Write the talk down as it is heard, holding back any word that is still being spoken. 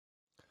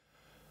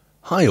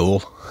Hi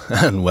all,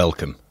 and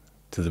welcome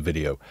to the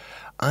video.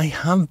 I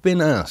have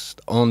been asked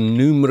on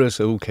numerous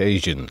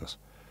occasions,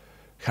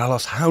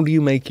 Carlos, how do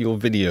you make your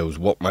videos?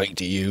 What mic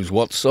do you use?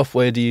 What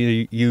software do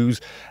you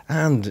use?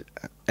 And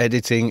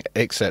editing,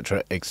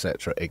 etc,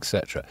 etc,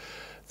 etc.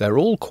 They're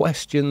all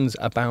questions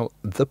about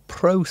the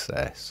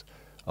process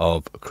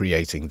of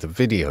creating the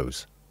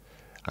videos.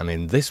 And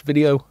in this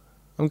video,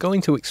 I'm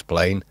going to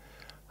explain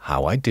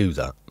how I do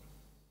that.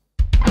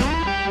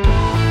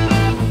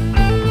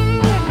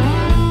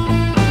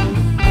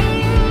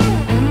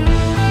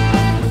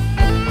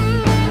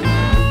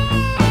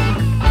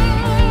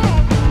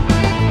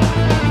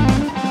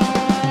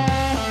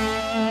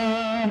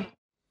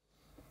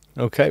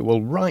 Okay,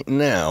 well right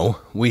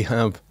now we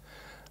have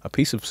a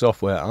piece of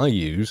software I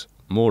use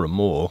more and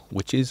more,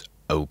 which is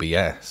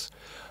OBS.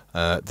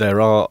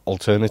 There are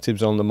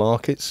alternatives on the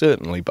market,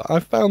 certainly, but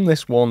I've found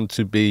this one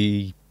to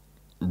be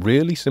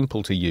really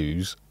simple to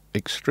use,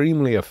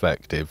 extremely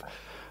effective,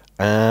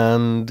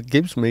 and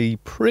gives me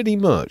pretty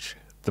much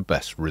the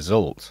best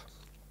results.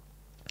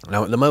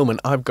 Now at the moment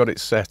I've got it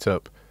set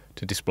up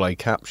to display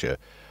capture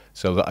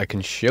so that I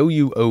can show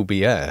you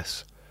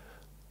OBS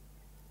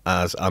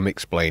as I'm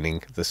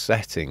explaining the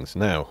settings.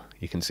 Now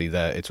you can see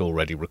there it's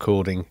already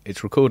recording.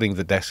 It's recording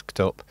the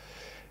desktop.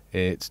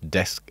 It's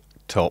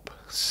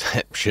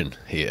desktopception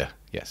here.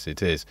 Yes,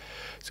 it is.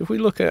 So if we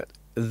look at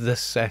the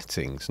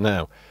settings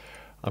now,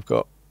 I've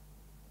got,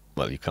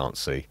 well, you can't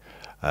see,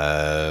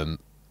 I've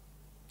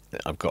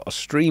got a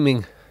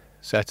streaming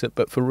setup,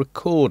 but for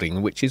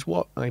recording, which is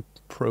what I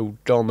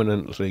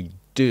predominantly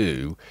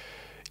do,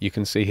 you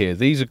can see here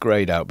these are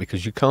grayed out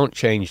because you can't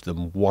change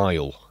them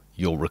while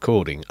you're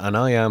recording, and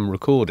I am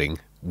recording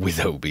with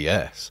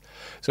OBS.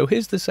 So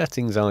here's the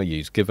settings I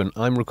use, given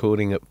I'm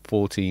recording at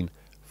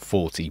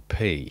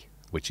 1440p,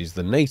 which is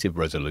the native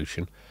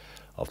resolution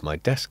of my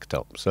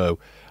desktop. So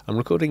I'm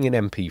recording in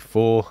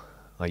MP4.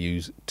 I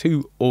use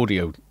 2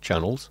 audio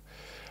channels.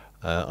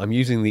 I'm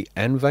using the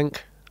NVENC,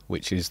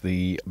 which is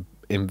the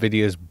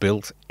NVIDIA's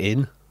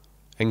built-in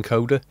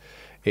encoder.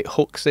 It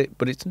hooks it,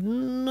 but it's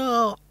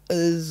not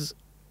as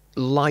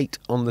light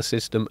on the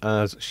system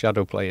as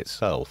Shadowplay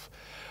itself.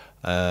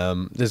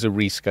 There's a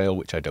rescale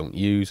which I don't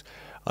use.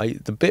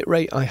 The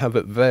bitrate I have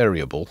at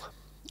variable.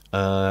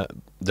 The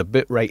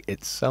bitrate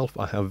itself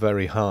I have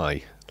very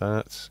high.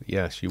 That's,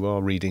 yes, you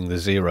are reading the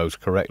zeros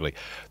correctly.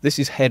 This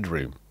is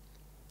headroom.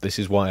 This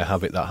is why I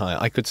have it that high.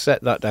 I could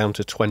set that down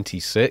to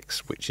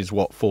 26, which is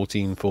what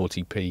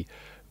 1440p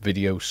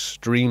video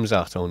streams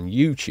at on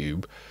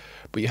YouTube.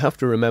 But you have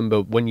to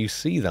remember, when you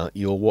see that,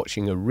 you're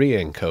watching a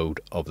re-encode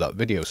of that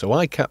video. So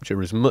I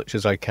capture as much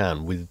as I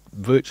can with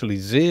virtually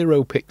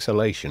zero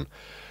pixelation,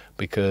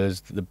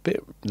 because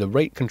the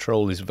rate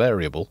control is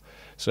variable.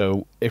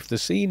 So if the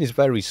scene is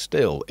very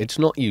still, it's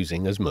not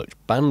using as much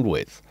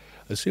bandwidth.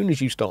 As soon as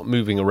you start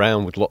moving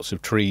around with lots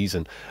of trees,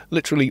 and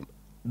literally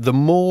the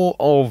more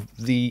of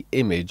the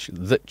image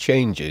that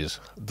changes,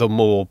 the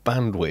more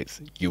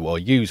bandwidth you are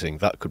using.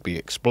 That could be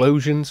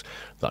explosions,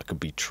 that could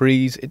be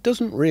trees, it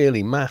doesn't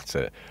really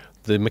matter.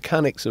 The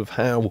mechanics of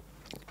how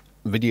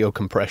video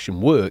compression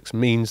works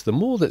means the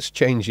more that's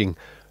changing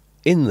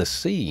in the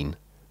scene,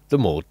 the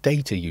more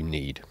data you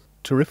need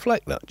to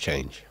reflect that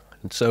change.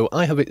 And so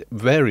I have it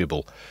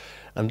variable,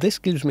 and this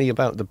gives me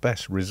about the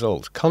best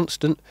results.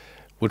 Constant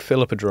would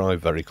fill up a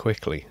drive very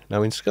quickly.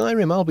 Now in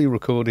Skyrim I'll be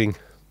recording,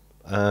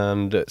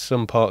 and at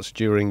some parts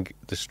during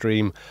the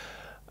stream,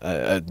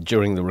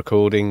 during the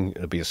recording,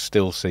 it'll be a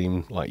still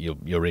scene, like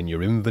you're in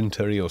your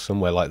inventory or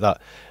somewhere like that,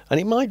 and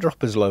it might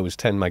drop as low as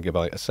 10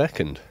 megabyte a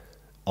second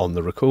on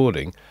the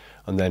recording,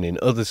 and then in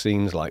other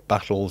scenes like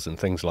battles and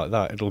things like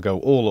that, it'll go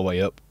all the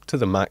way up to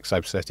the max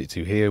I've set it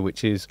to here,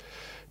 which is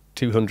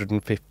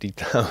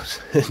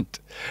 250,000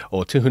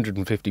 or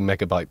 250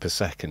 megabyte per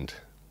second,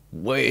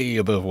 way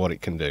above what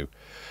it can do.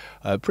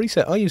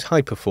 Preset, I use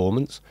high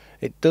performance.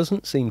 It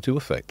doesn't seem to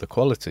affect the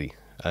quality.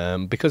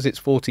 Because it's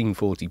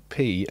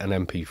 1440p and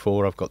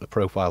MP4, I've got the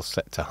profile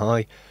set to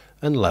high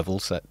and level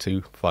set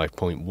to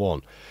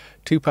 5.1.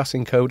 2-pass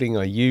encoding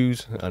I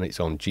use, and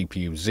it's on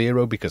GPU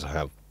 0 because I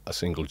have a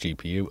single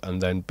GPU,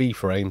 and then B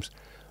frames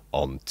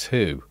on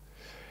 2.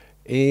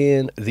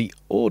 In the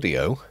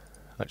audio,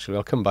 actually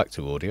I'll come back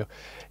to audio.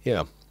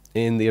 Yeah,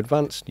 in the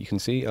advanced you can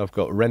see I've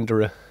got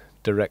renderer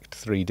Direct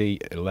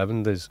 3D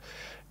 11,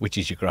 which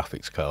is your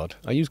graphics card.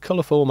 I use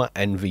color format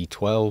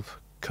NV12,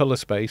 color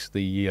space,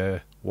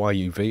 the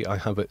YUV, I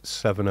have it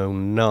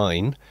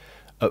 709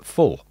 at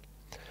full.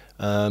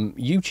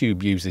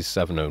 YouTube uses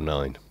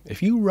 709.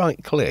 If you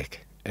right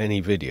click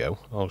any video,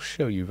 I'll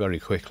show you very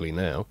quickly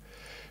now.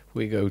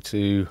 We go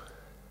to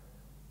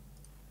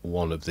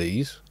one of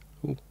these.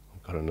 Ooh,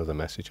 I've got another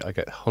message. I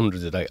get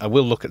hundreds a day. I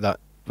will look at that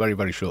very,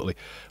 very shortly.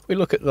 We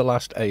look at the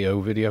last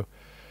AO video.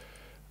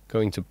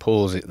 Going to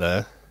pause it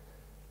there,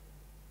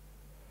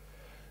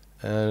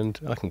 and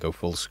I can go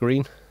full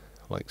screen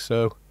like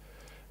so.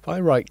 If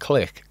I right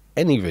click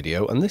any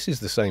video, and this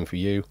is the same for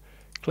you,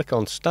 click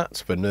on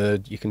stats for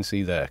nerd, you can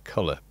see there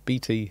color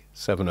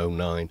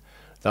BT709.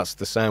 That's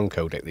the sound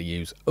codec they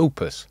use,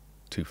 Opus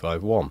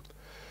 251.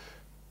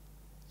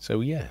 So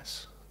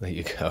yes, there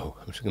you go.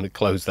 I'm just going to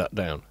close that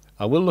down.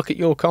 I will look at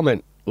your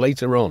comment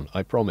later on,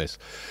 I promise.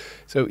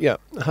 So yeah,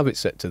 have it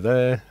set to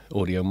there.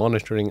 Audio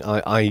monitoring.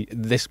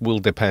 This will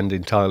depend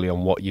entirely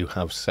on what you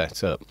have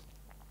set up.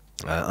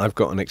 I've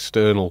got an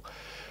external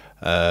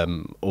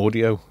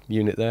audio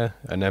unit there,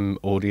 an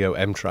audio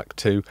M-Track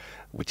 2,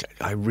 which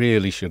I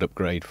really should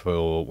upgrade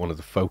for one of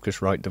the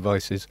Focusrite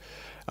devices,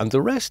 and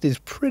the rest is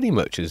pretty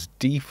much as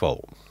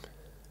default.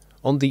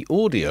 On the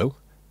audio,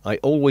 I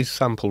always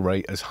sample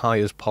rate as high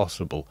as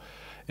possible.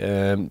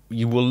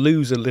 You will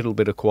lose a little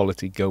bit of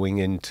quality going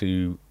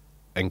into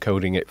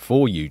encoding it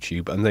for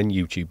YouTube and then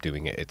YouTube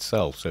doing it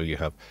itself. So you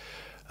have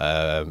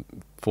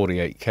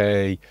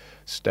 48K,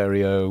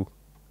 stereo,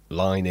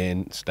 line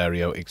in,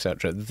 stereo,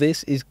 etc.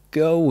 This is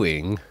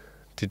going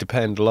to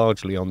depend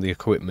largely on the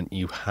equipment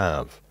you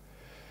have,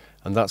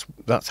 and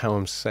that's how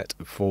I'm set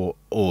for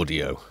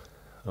audio.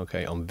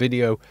 Okay, on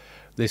video,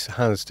 this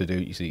has to do,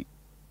 you see,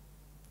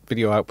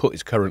 video output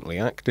is currently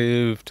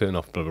active, turn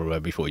off blah blah blah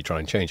before you try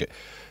and change it.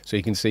 So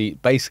you can see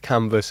base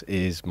canvas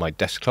is my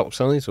desktop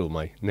size or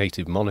my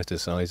native monitor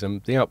size,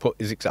 and the output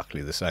is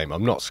exactly the same.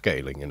 I'm not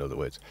scaling, in other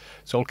words.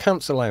 So I'll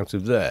cancel out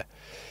of there.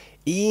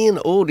 In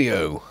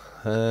audio,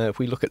 if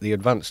we look at the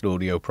advanced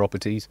audio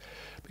properties,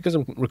 because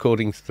I'm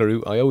recording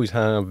through, I always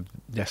have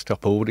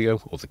desktop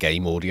audio, or the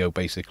game audio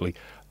basically.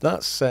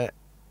 That's set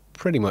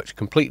pretty much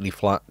completely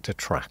flat to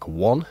track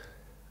 1.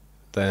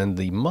 Then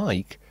the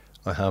mic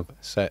I have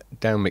set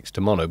down mix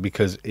to mono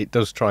because it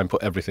does try and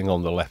put everything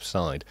on the left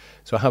side.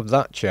 So I have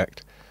that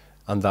checked,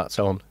 and that's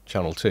on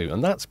channel 2.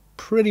 And that's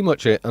pretty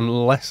much it,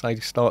 unless I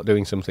start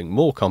doing something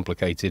more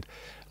complicated,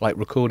 like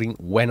recording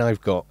when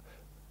I've got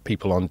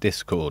people on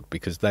Discord,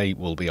 because they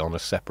will be on a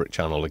separate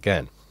channel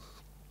again.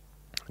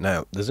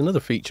 Now, there's another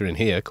feature in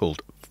here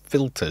called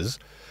filters,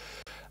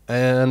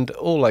 and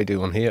all I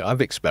do on here, I've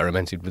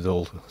experimented with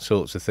all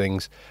sorts of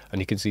things, and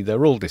you can see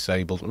they're all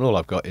disabled, and all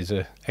I've got is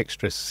an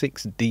extra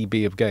 6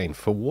 dB of gain.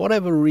 For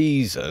whatever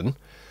reason,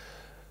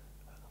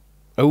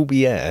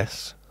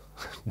 OBS,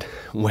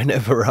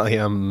 whenever I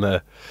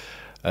am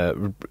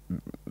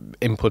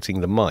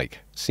inputting the mic,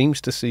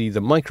 seems to see the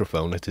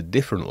microphone at a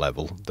different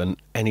level than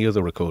any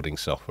other recording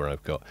software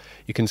I've got.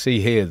 You can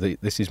see here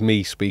that this is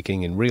me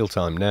speaking in real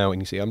time now,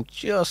 and you see I'm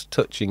just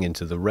touching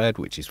into the red,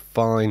 which is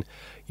fine.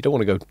 You don't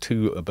want to go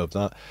too above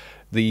that.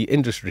 The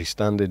industry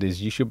standard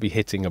is you should be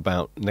hitting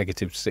about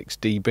 -6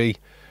 dB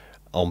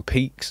on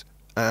peaks,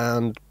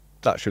 and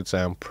that should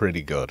sound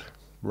pretty good.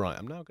 Right,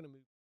 I'm now going to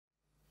move.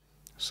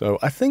 So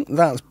I think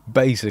that's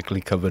basically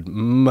covered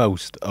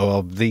most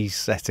of these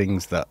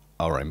settings that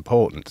are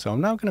important. So I'm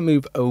now going to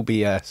move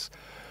OBS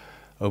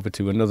over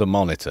to another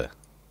monitor.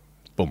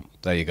 Boom,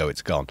 there you go,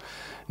 it's gone.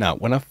 Now,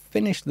 when I've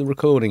finished the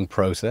recording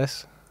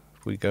process,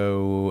 if we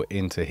go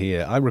into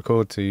here, I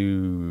record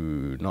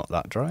to not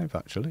that drive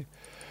actually.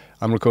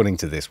 I'm recording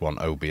to this one,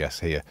 OBS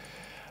here.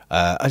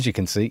 As you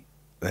can see,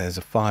 there's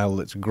a file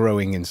that's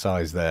growing in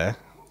size there.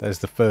 There's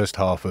the first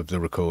half of the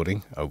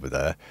recording over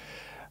there.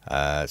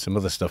 Some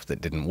other stuff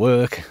that didn't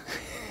work,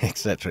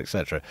 etc,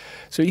 etc.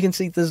 So you can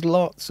see there's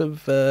lots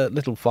of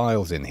little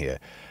files in here.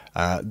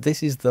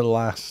 This is the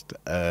last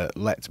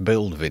Let's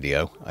Build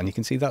video, and you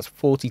can see that's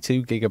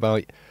 42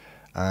 GB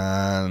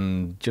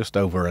and just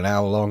over an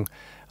hour long.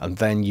 And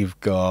then you've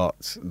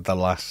got the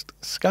last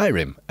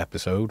Skyrim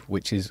episode,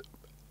 which is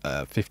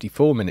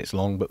 54 minutes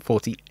long, but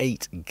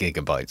 48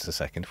 GB a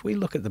second. If we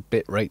look at the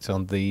bit rates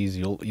on these,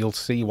 you'll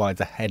see why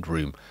the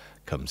headroom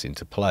comes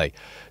into play.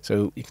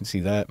 So you can see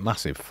there,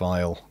 massive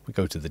file. We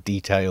go to the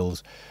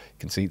details, you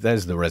can see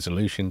there's the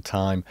resolution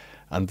time,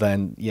 and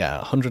then yeah,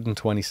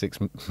 126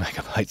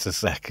 megabytes a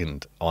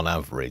second on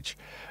average.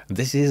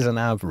 This is an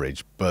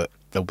average, but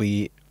there'll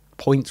be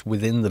points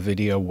within the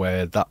video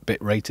where that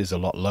bit rate is a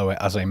lot lower,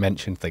 as I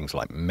mentioned, things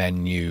like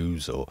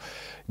menus, or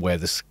where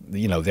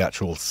the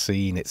actual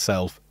scene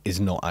itself is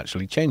not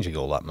actually changing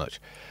all that much.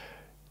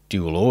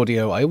 Dual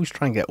audio, I always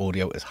try and get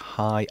audio as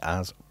high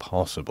as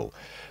possible.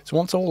 So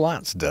once all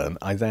that's done,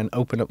 I then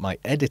open up my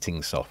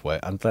editing software,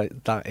 and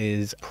that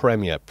is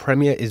Premiere.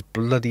 Premiere is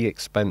bloody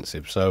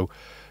expensive, so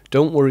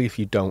don't worry if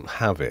you don't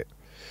have it.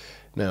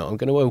 Now I'm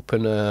going to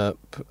open up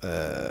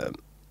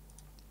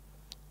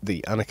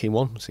the Anarchy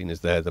one, seeing as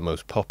they're the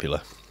most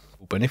popular.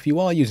 But if you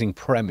are using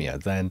Premiere,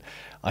 then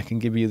I can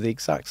give you the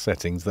exact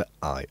settings that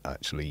I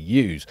actually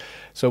use.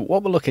 So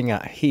what we're looking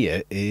at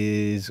here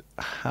is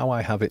how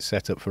I have it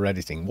set up for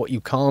editing. What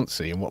you can't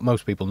see, and what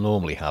most people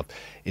normally have,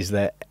 is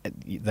their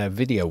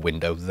video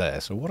window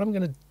there. So what I'm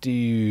going to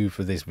do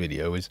for this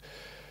video is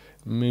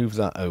move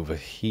that over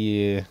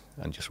here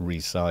and just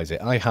resize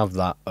it. I have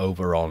that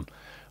over on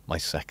my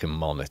second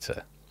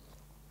monitor.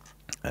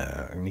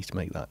 I need to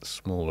make that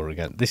smaller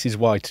again. This is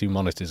why 2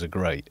 monitors are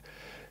great.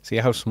 See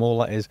how small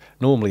that is?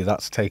 Normally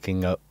that's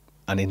taking up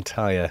an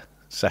entire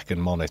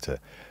second monitor.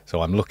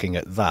 So I'm looking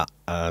at that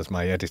as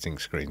my editing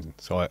screen.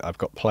 So I've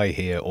got play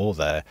here or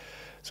there.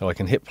 So I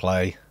can hit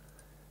play.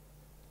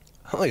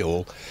 Hi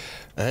all,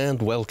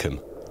 and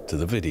welcome to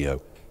the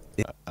video.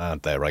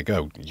 And there I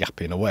go,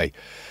 yapping away.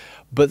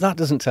 But that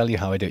doesn't tell you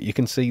how I do it. You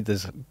can see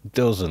there's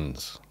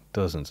dozens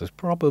dozens. There's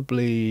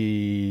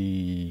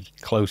probably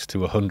close to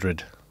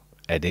 100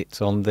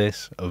 edits on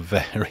this of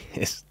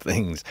various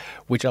things,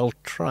 which I'll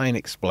try and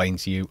explain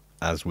to you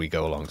as we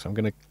go along. So I'm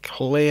going to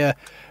clear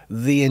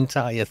the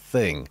entire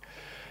thing.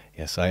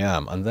 Yes, I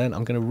am. And then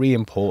I'm going to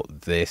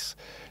re-import this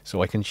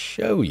so I can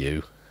show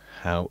you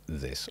how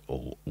this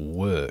all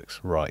works.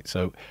 Right,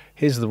 so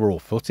here's the raw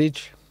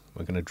footage.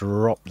 We're going to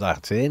drop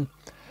that in,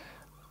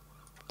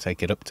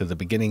 take it up to the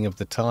beginning of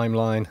the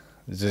timeline,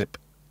 zip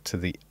to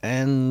the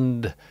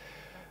end,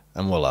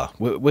 and voila,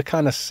 we're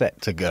kind of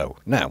set to go.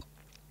 Now,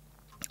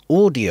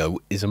 audio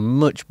is a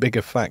much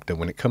bigger factor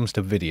when it comes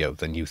to video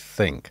than you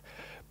think.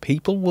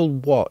 People will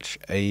watch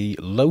a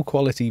low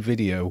quality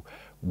video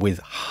with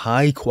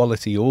high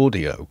quality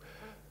audio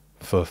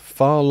for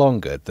far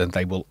longer than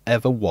they will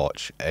ever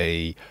watch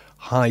a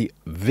high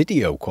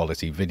video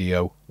quality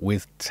video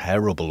with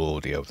terrible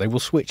audio. They will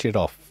switch it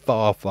off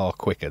far, far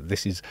quicker.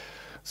 This is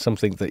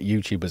something that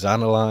YouTube has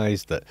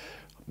analysed, that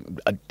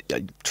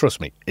trust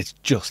me, it's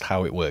just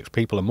how it works.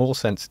 People are more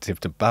sensitive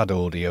to bad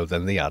audio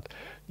than they are.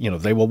 You know,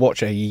 they will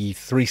watch a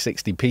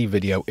 360p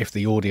video if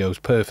the audio's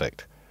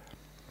perfect.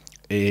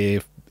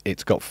 If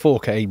it's got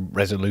 4K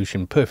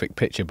resolution, perfect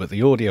picture, but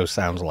the audio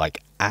sounds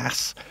like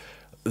ass,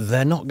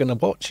 they're not going to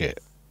watch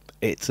it.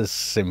 It's as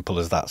simple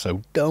as that.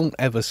 So don't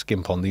ever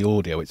skimp on the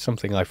audio. It's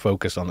something I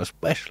focus on,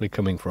 especially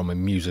coming from a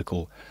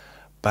musical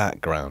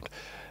background.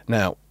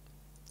 Now,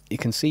 you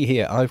can see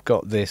here, I've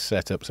got this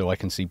set up so I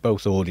can see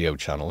both audio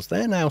channels.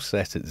 They're now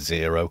set at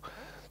 0.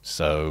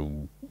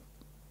 So,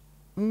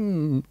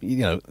 you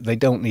know, they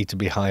don't need to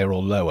be higher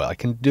or lower. I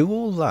can do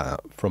all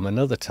that from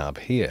another tab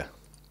here,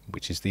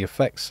 which is the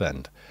effects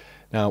send.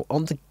 Now,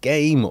 on the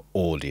game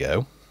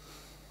audio,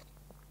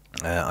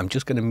 I'm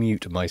just going to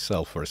mute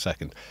myself for a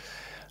second.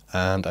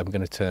 And I'm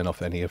going to turn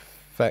off any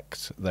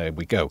effects. There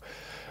we go.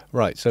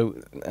 Right, so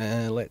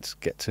let's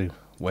get to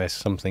where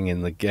something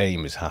in the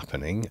game is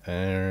happening.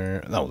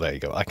 Oh, there you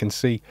go. I can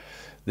see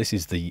this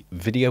is the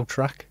video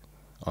track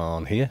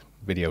on here,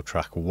 video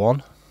track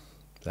 1.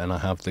 Then I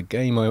have the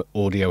game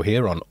audio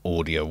here on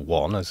audio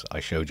 1, as I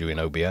showed you in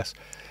OBS.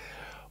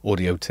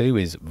 Audio 2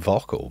 is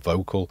vocal,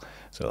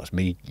 so that's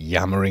me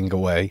yammering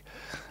away.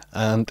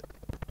 And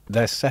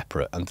they're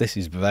separate, and this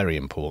is very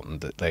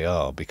important that they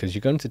are, because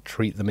you're going to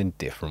treat them in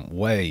different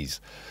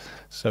ways.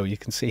 So you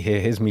can see here,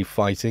 here's me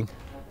fighting,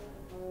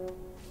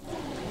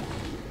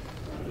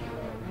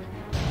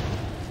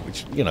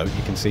 which, you know,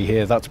 you can see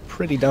here, that's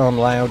pretty darn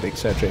loud,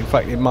 etc. In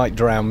fact, it might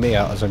drown me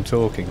out as I'm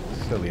talking.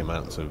 Silly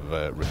amounts of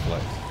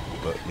reflect,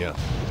 but yeah.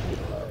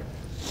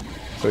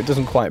 So it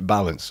doesn't quite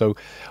balance. So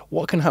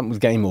what can happen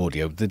with game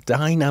audio? The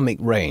dynamic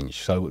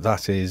range, so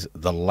that is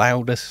the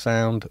loudest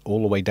sound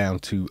all the way down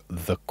to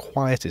the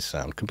quietest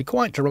sound, can be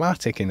quite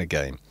dramatic in a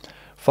game.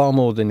 Far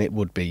more than it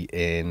would be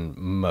in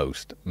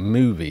most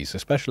movies,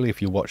 especially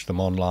if you watch them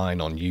online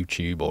on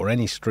YouTube or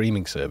any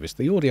streaming service.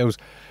 The audio's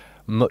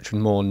much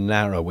more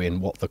narrow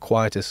in what the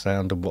quietest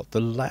sound and what the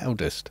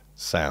loudest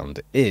sound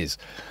is.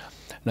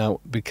 Now,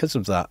 because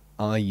of that,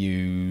 I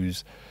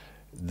use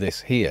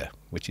this here,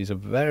 which is a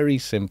very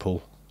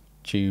simple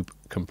tube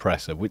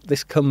compressor.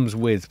 This comes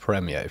with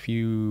Premiere. If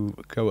you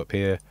go up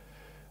here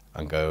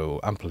and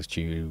go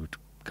amplitude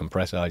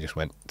compressor, I just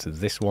went to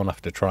this one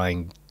after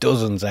trying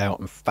dozens out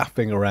and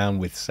faffing around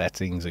with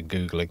settings and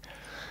googling.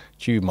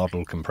 Tube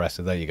model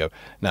compressor, there you go.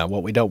 Now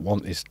what we don't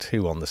want is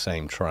 2 on the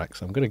same track,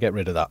 so I'm going to get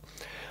rid of that.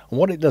 And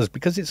what it does,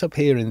 because it's up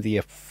here in the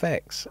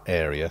effects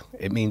area,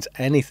 it means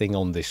anything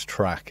on this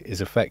track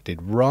is affected,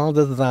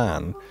 rather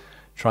than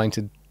trying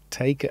to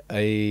take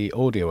a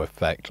audio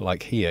effect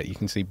like here. You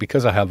can see,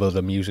 because I have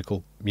other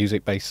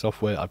music-based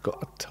software, I've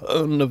got a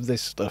ton of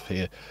this stuff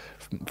here,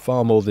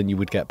 far more than you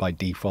would get by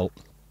default.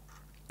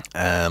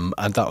 And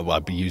that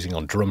I'd be using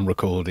on drum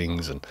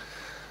recordings and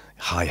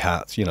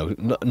hi-hats, you know,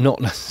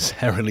 not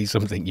necessarily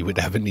something you would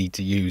ever need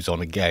to use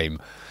on a game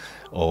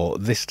or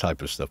this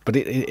type of stuff, but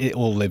it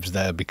all lives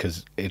there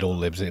because it all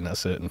lives in a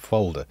certain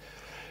folder.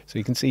 So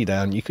you can see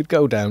down, you could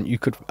go down, you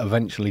could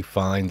eventually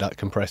find that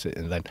compressor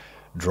and then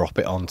drop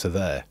it onto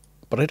there.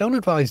 But I don't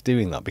advise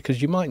doing that,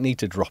 because you might need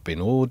to drop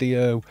in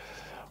audio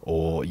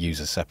or use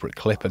a separate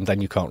clip, and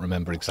then you can't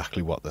remember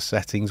exactly what the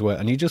settings were,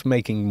 and you're just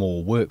making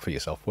more work for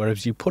yourself.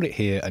 Whereas you put it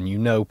here and you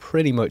know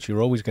pretty much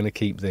you're always going to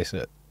keep this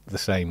at the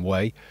same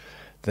way,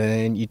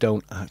 then you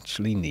don't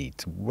actually need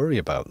to worry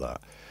about that.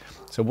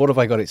 So what have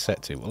I got it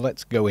set to? Well,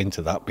 let's go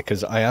into that,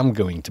 because I am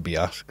going to be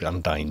asked,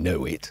 and I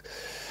know it.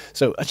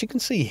 So as you can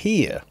see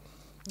here,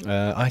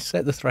 I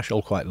set the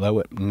threshold quite low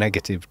at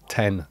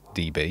 -10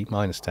 dB,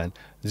 -10,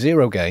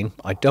 0 gain.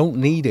 I don't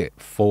need it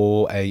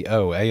for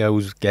AO.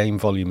 AO's game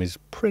volume is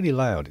pretty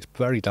loud, it's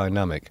very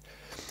dynamic.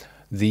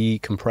 The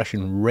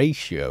compression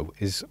ratio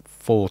is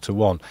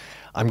 4:1.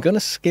 I'm going to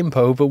skimp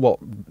over what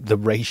the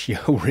ratio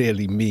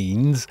really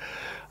means.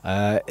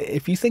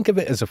 If you think of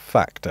it as a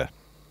factor,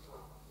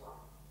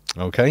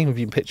 okay, if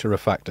you picture a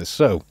factor,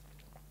 so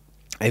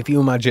if you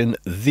imagine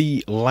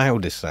the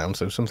loudest sound,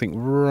 so something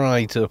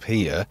right up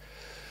here,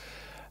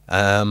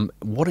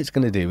 what it's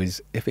going to do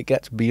is, if it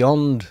gets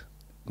beyond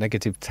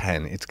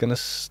 -10, it's going to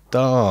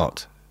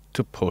start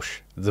to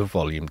push the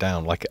volume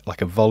down, like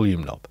a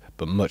volume knob,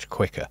 but much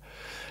quicker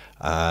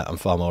and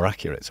far more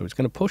accurate. So it's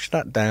going to push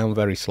that down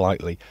very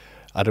slightly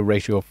at a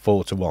ratio of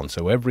 4:1.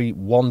 So every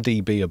 1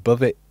 dB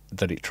above it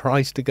that it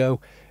tries to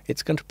go,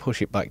 it's going to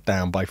push it back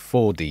down by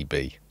 4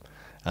 dB.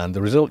 And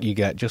the result you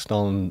get just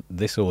on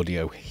this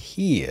audio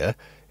here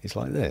is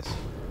like this.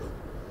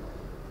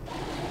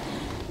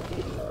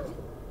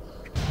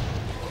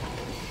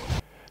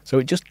 So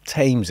it just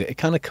tames it, it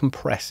kind of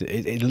compresses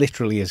it, it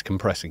literally is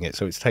compressing it.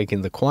 So it's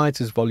taking the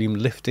quietest volume,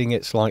 lifting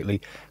it slightly,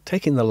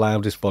 taking the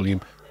loudest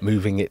volume,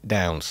 moving it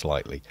down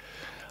slightly.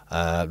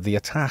 The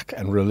attack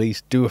and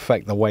release do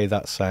affect the way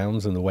that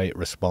sounds and the way it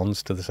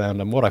responds to the sound.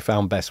 And what I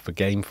found best for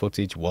game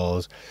footage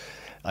was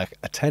a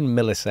 10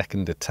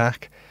 millisecond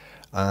attack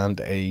and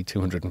a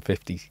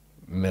 250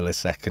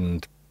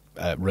 millisecond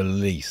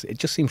release. It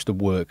just seems to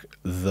work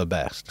the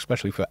best,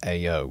 especially for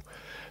AO.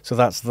 So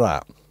that's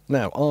that.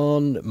 Now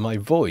on my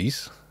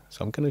voice,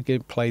 so I'm going to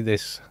play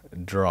this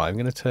dry. I'm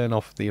going to turn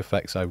off the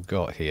effects I've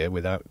got here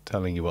without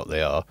telling you what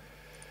they are.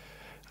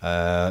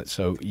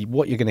 So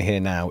what you're going to hear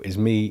now is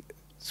me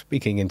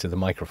speaking into the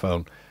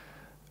microphone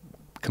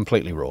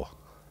completely raw.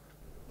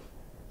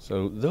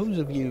 So those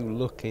of you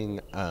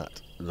looking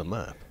at the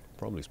map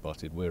probably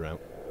spotted we're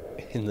out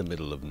in the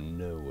middle of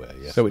nowhere.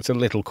 Yes. So it's a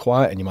little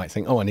quiet and you might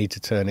think, oh, I need to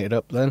turn it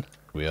up then.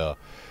 We are.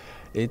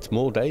 It's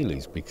more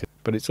dailies,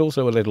 but it's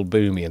also a little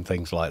boomy and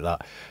things like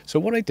that. So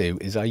what I do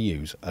is I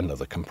use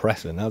another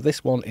compressor. Now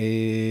this one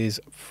is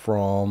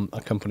from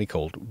a company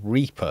called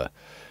Reaper.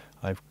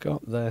 I've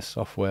got their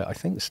software, I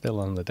think still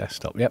on the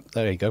desktop. Yep,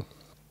 there you go.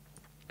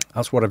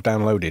 That's what I've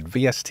downloaded,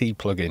 VST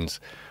plugins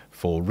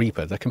for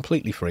Reaper. They're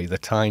completely free, they're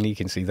tiny, you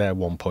can see they're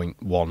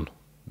 1.1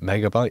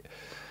 megabyte.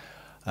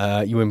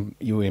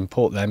 You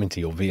import them into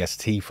your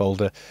VST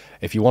folder.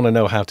 If you want to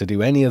know how to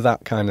do any of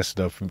that kind of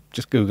stuff,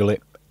 just Google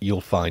it, you'll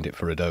find it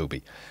for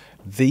Adobe.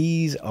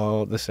 These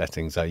are the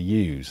settings I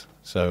use.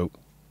 So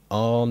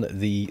on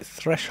the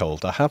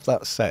threshold, I have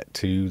that set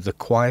to the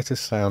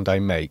quietest sound I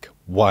make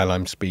while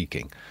I'm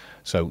speaking.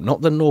 So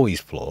not the noise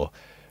floor,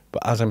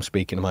 but as I'm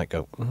speaking, I might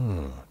go,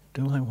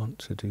 do I want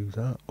to do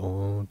that,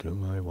 or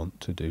do I want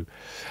to do...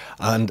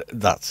 And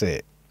that's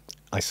it.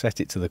 I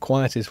set it to the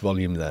quietest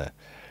volume there.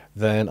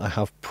 Then I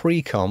have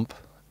pre-comp,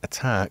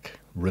 attack,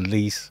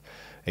 release,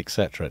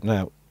 etc.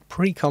 Now,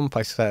 pre-comp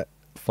I set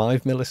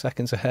 5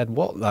 milliseconds ahead.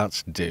 What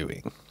that's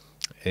doing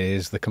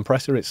is the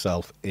compressor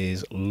itself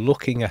is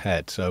looking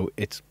ahead. So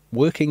it's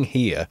working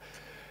here,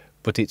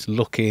 but it's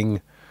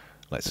looking,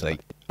 let's say,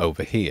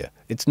 over here.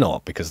 It's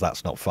not, because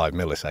that's not 5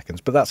 milliseconds,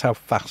 but that's how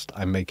fast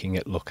I'm making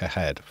it look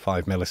ahead.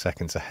 5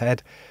 milliseconds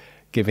ahead,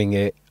 giving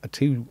it a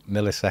 2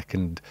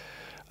 millisecond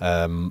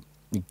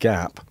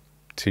gap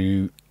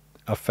to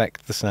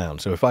affect the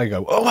sound. So if I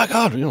go, oh my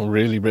God,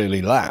 really,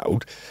 really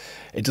loud,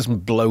 it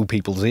doesn't blow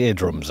people's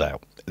eardrums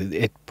out.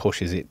 It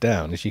pushes it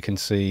down. As you can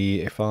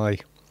see, if I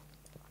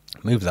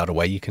move that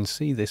away, you can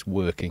see this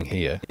working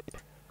here.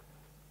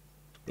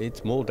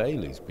 It's more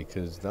dailies,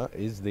 because that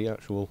is the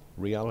actual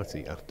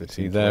reality after 220.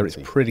 See there, it's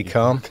pretty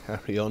calm.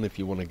 Carry on if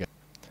you want to get,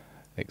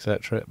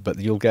 etc. But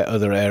you'll get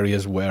other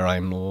areas where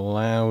I'm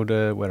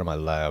louder. Where am I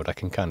loud? I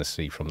can kind of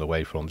see from the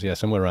waveforms. Yeah,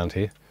 somewhere around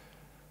here.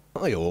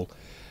 Hi all,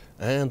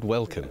 and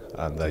welcome.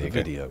 And there you go.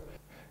 Video.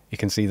 You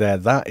can see there,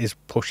 that is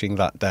pushing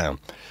that down.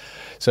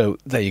 So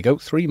there you go,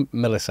 3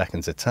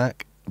 milliseconds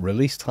attack,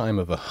 release time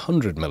of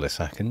 100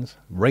 milliseconds,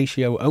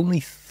 ratio only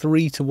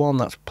 3:1.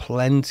 That's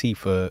plenty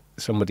for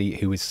somebody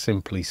who is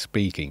simply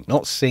speaking,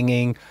 not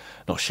singing,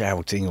 not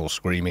shouting or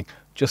screaming,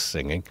 just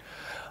singing.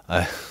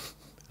 I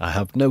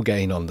have no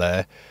gain on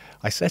there.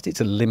 I set it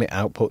to limit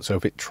output, so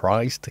if it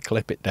tries to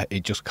clip it,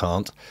 it just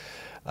can't.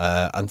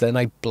 And then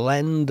I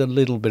blend a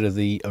little bit of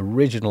the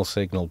original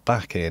signal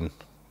back in,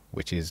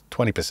 which is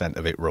 20%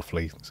 of it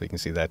roughly, so you can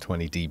see there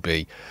 20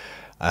 dB.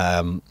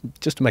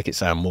 Just to make it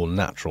sound more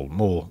natural,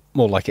 more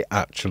like it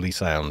actually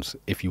sounds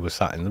if you were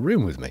sat in the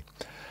room with me.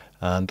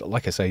 And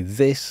like I say,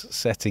 this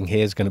setting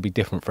here is going to be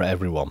different for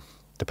everyone,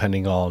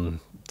 depending on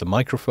the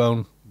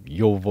microphone,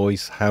 your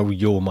voice, how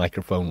your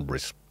microphone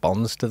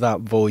responds to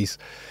that voice,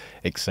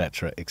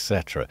 etc.,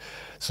 etc.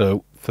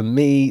 So for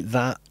me,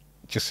 that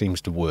just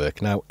seems to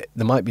work. Now,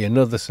 there might be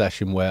another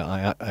session where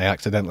I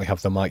accidentally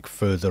have the mic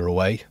further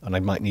away, and I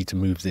might need to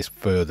move this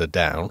further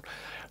down.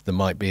 There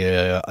might be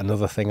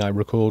another thing I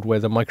record where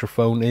the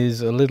microphone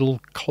is a little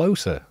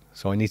closer,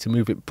 so I need to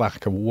move it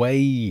back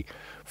away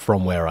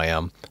from where I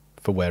am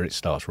for where it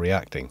starts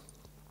reacting.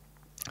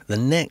 The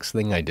next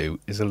thing I do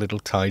is a little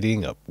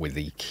tidying up with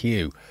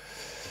EQ.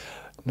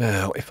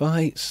 Now, if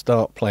I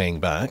start playing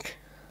back,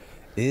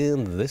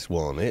 in this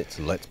one, it's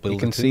Let's Build. You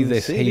can see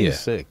this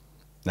here.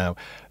 Now,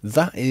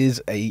 that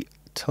is a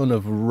ton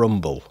of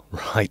rumble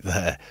right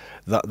there.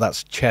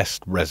 That's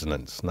chest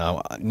resonance.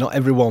 Now, not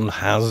everyone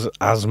has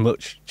as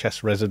much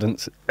chest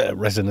resonance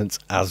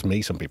as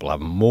me. Some people have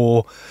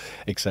more,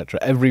 etc.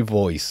 Every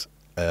voice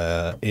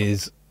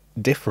is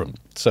different.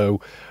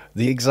 So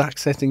the exact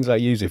settings I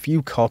use, if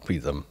you copy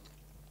them,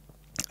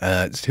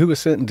 to a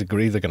certain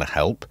degree they're going to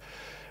help,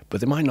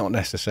 but they might not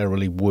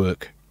necessarily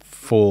work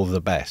for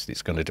the best,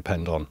 it's going to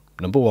depend on,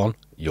 number one,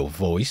 your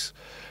voice,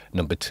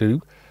 number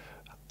two,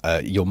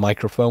 your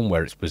microphone,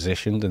 where it's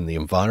positioned and the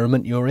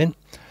environment you're in,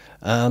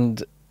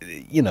 and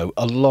you know,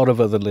 a lot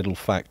of other little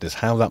factors,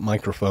 how that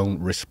microphone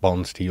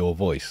responds to your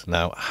voice.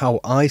 Now, how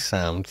I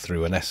sound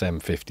through an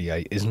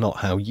SM58 is not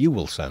how you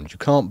will sound. You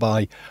can't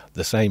buy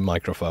the same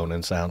microphone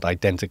and sound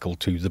identical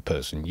to the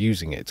person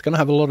using it. It's going to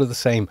have a lot of the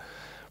same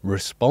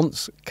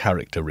response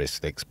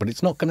characteristics, but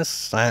it's not going to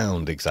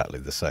sound exactly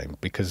the same,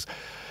 because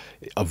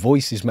a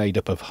voice is made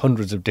up of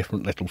hundreds of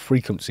different little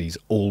frequencies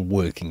all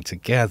working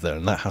together,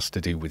 and that has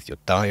to do with your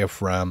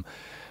diaphragm,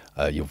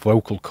 your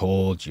vocal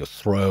cords, your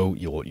throat,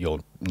 your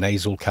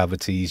nasal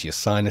cavities, your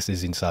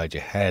sinuses inside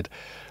your head,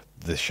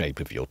 the shape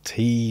of your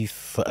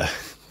teeth,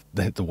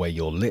 the way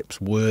your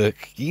lips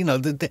work. You know,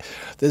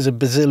 there's a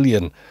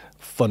bazillion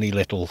funny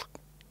little,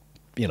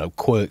 you know,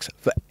 quirks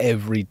for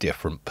every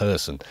different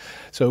person.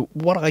 So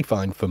what I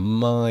find for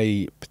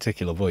my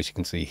particular voice, you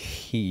can see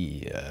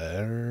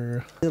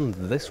here, and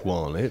this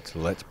one, it's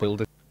Let's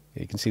Build It.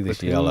 You can see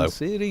this yellow.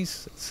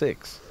 Series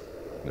 6.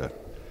 No.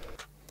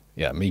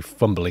 Yeah, me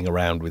fumbling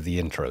around with the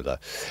intro there.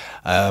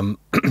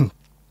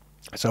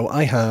 So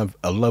I have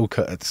a low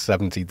cut at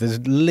 70. There's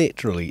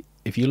literally,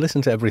 if you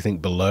listen to everything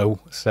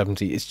below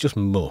 70, it's just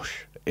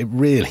mush. It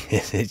really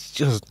is. It's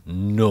just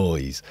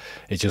noise.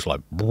 It's just like,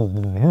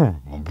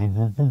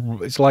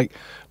 it's like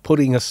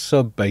putting a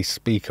sub-bass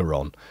speaker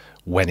on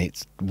when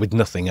it's with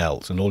nothing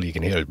else, and all you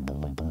can hear is,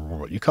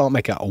 you can't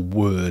make out a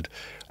word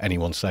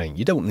anyone's saying.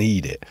 You don't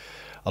need it.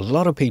 A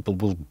lot of people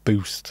will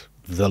boost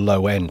the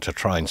low end to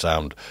try and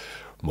sound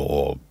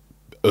more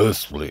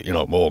earthly, you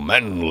know, more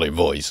manly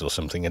voice or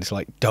something, and it's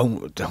like,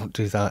 don't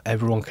do that.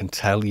 Everyone can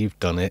tell you've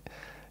done it.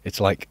 It's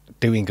like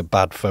doing a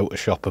bad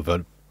Photoshop of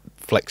a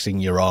flexing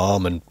your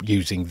arm and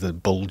using the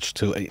bulge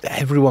tool.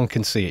 Everyone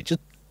can see it.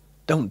 Just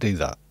don't do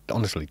that.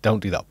 Honestly,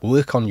 don't do that.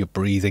 Work on your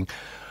breathing,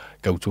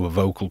 go to a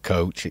vocal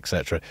coach,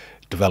 etc.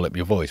 Develop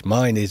your voice.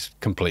 Mine is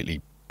completely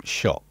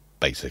shot,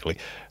 basically.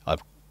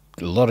 I've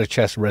a lot of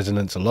chest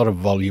resonance, a lot of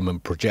volume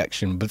and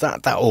projection, but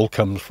that all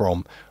comes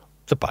from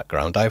the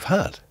background I've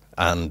had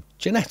and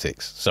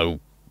genetics. So,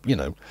 you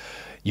know,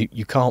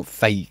 you can't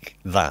fake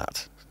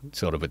that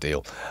sort of a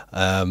deal.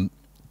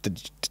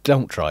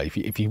 Don't try.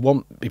 If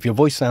your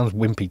voice sounds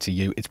wimpy to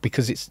you, it's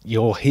because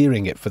you're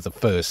hearing it for the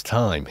first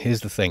time.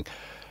 Here's the thing: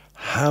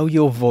 how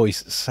your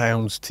voice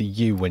sounds to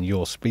you when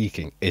you're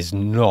speaking is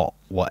not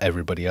what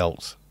everybody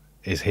else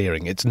is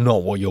hearing. It's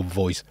not what your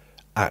voice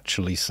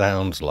actually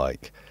sounds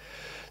like.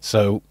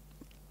 So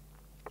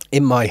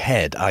in my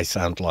head, I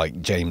sound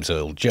like James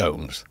Earl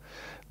Jones.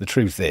 The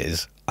truth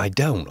is, I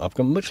don't. I've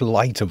got a much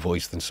lighter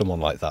voice than someone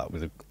like that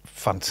with a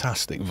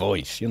fantastic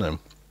voice, you know.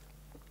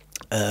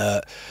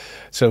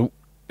 So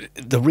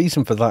the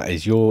reason for that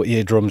is your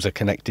eardrums are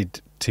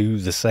connected to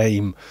the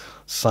same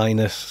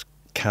sinus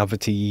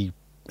cavity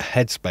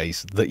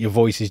headspace that your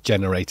voice is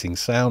generating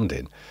sound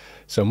in.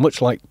 So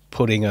much like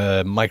putting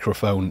a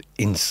microphone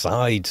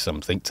inside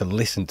something to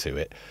listen to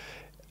it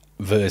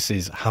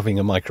versus having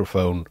a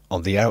microphone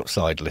on the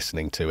outside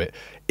listening to it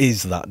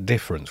is that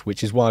difference,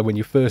 which is why when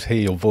you first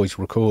hear your voice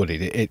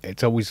recorded,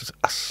 it's always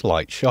a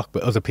slight shock,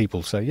 but other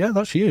people say, yeah,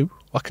 that's you.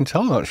 I can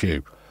tell that's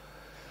you.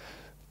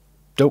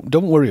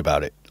 Don't worry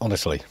about it,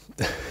 honestly.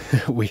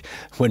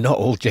 We're not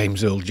all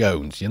James Earl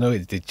Jones, you know,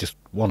 it's just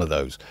one of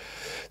those.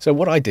 So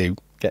what I do,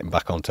 getting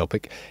back on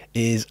topic,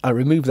 is I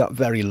remove that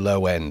very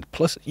low end.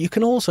 Plus, you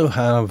can also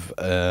have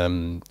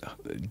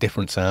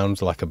different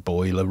sounds like a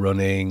boiler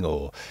running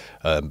or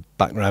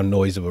background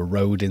noise of a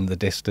road in the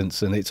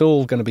distance, and it's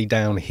all going to be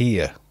down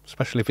here,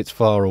 especially if it's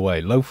far away.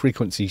 Low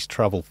frequencies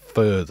travel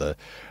further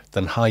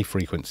than high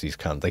frequencies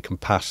can. They can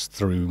pass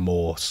through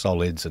more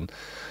solids and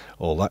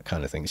all that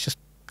kind of thing. It's just,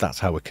 that's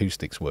how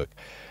acoustics work.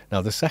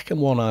 Now, the second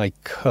one I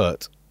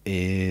cut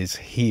is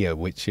here,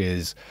 which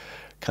is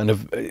kind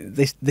of,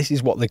 this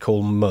is what they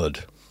call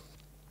mud.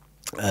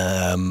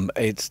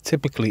 It's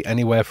typically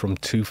anywhere from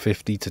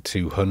 250 to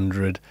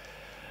 200.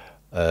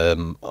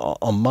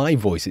 On my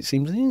voice, it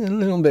seems a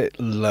little bit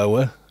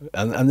lower,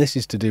 and this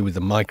is to do with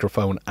the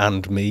microphone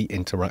and me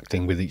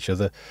interacting with each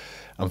other.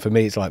 And for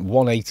me, it's like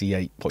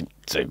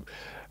 188.2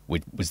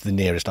 was the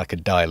nearest I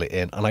could dial it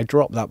in, and I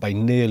dropped that by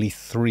nearly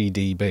 3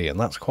 dB, and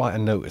that's quite a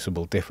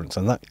noticeable difference,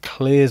 and that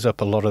clears up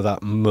a lot of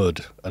that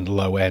mud and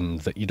low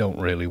end that you don't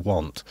really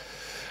want.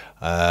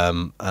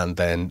 And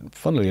then,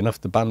 funnily enough,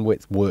 the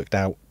bandwidth worked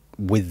out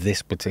with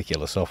this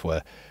particular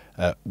software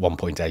at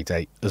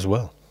 1.88 as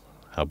well.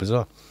 How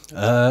bizarre.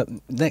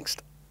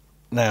 Next,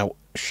 now,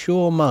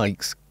 Shure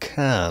mics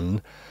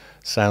can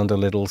sound a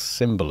little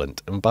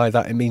sibilant, and by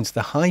that it means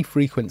the high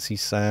frequency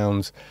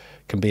sounds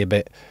can be a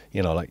bit,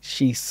 you know, like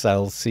she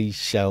sells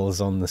seashells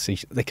on the sea.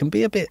 They can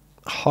be a bit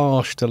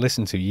harsh to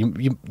listen to.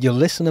 Your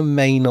listener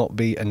may not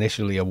be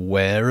initially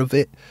aware of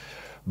it,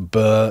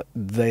 but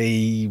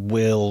they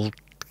will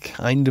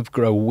kind of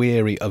grow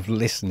weary of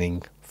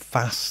listening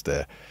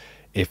faster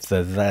if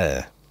they're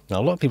there.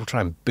 Now, a lot of people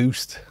try and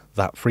boost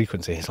that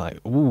frequency. It's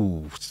like,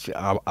 ooh,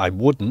 I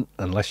wouldn't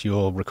unless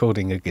you're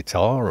recording a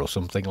guitar or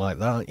something like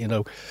that, you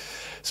know.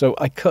 So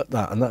I cut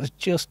that, and that's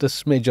just a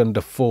smidge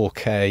under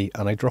 4K,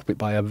 and I drop it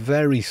by a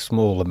very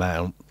small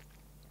amount,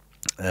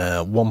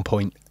 1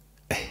 point,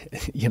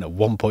 you know,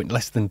 1 point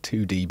less than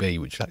 2 dB,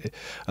 which,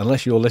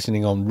 unless you're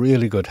listening on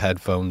really good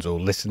headphones or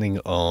listening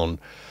on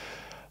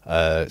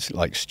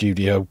like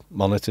studio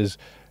monitors,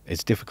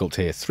 it's difficult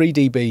to hear. 3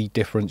 dB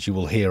difference you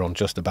will hear on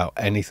just about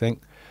anything,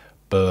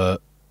 but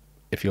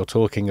if you're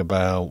talking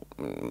about,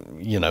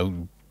 you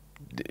know,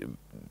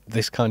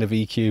 this kind of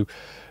EQ,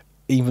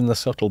 even the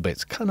subtle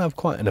bits can have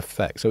quite an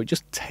effect. So it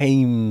just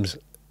tames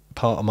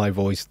part of my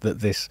voice that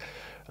this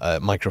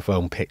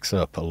microphone picks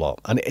up a lot.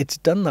 And it's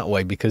done that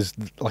way because,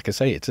 like I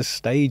say, it's a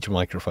stage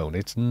microphone.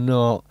 It's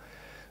not,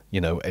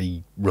 you know,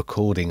 a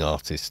recording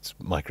artist's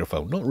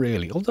microphone. Not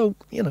really, although,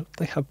 you know,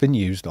 they have been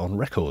used on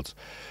records.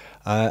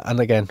 And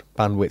again,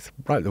 bandwidth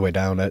right the way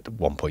down at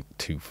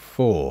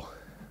 1.24.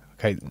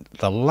 Okay,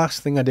 the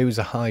last thing I do is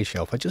a high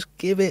shelf. I just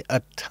give it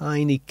a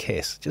tiny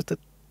kiss, just a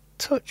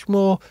touch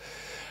more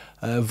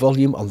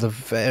volume on the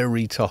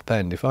very top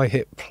end. If I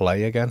hit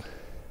play again,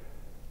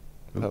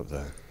 oh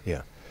there,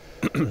 yeah.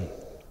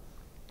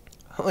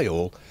 Hi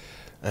all,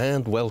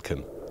 and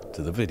welcome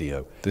to the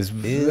video. There's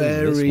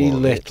very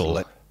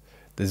little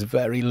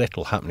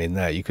happening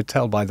there. You could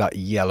tell by that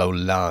yellow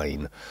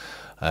line.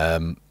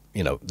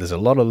 You know, there's a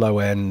lot of low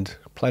end,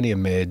 plenty of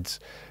mids.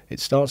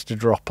 It starts to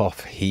drop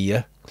off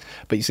here,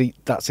 but you see,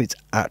 that's its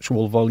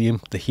actual volume.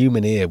 The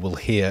human ear will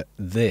hear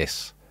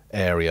this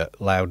area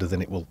louder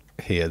than it will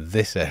hear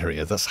this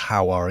area. That's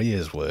how our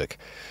ears work.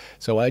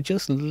 So I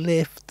just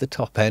lift the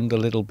top end a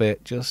little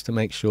bit just to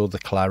make sure the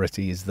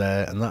clarity is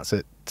there, and that's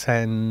at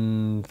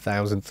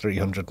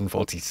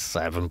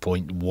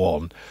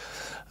 10,347.1.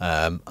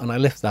 And I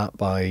lift that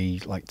by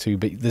like 2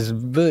 bits. There's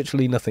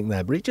virtually nothing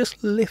there, but it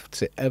just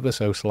lifts it ever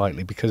so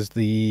slightly because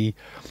the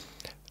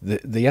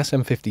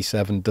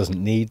SM57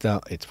 doesn't need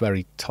that. It's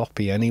very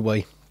toppy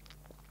anyway,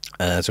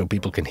 so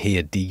people can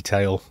hear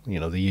detail.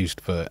 You know, they're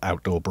used for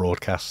outdoor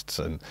broadcasts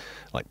and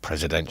like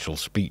presidential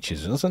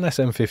speeches. And it's an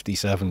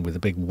SM57 with a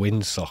big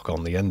windsock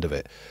on the end of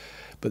it.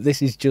 But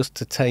this is just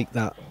to take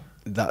that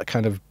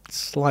kind of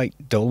slight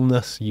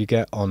dullness you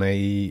get on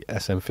a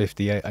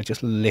SM58. I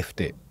just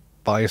lift it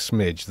by a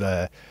smidge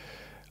there,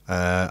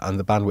 and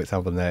the bandwidth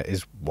album there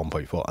is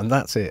 1.4, and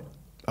that's it.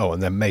 Oh,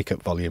 and then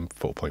makeup volume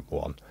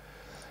 4.1.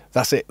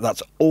 That's it.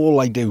 That's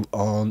all I do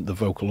on the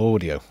vocal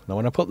audio. Now,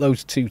 when I put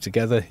those two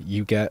together,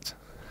 you get...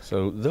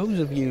 So those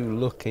of you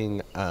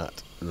looking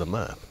at the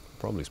map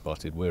probably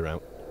spotted we're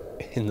out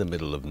in the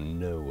middle of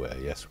nowhere.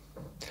 Yes.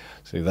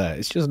 See there,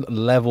 it's just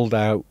leveled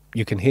out.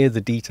 You can hear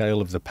the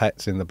detail of the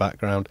pets in the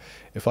background.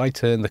 If I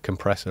turn the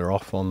compressor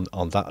off on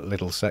that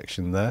little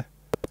section there,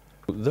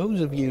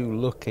 those of you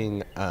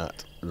looking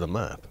at the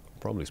map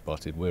probably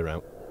spotted we're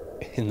out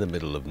in the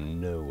middle of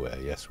nowhere.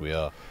 Yes, we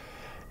are.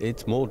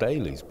 It's more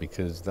dailies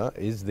because that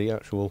is the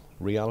actual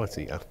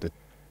reality after.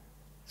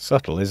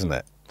 Subtle, isn't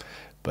it?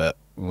 But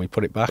when we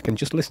put it back and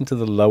just listen to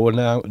the lower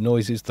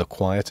noises, the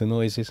quieter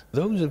noises.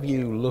 Those of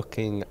you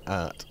looking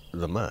at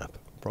the map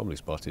probably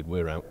spotted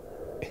we're out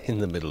in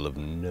the middle of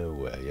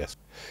nowhere. Yes.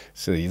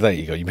 So there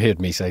you go. You heard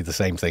me say the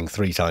same thing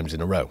 3 times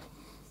in a row.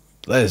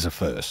 There's a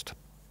first.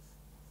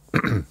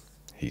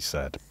 He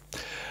said.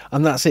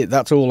 And that's it.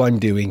 That's all I'm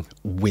doing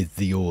with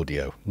the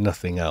audio.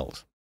 Nothing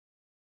else.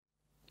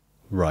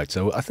 Right,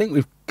 so I think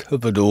we've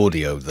covered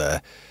audio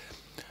there.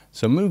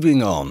 So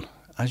moving on,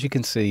 as you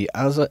can see,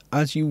 as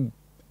you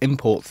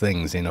import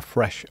things in a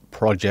fresh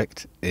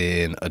project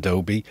in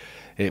Adobe,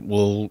 it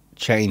will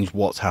change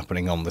what's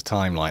happening on the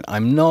timeline.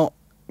 I'm not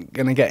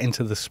going to get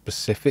into the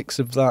specifics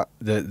of that.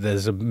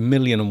 There's a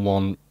million and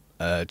one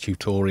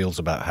tutorials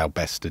about how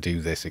best to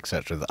do this,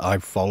 etc., that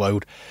I've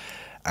followed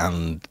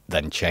and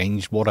then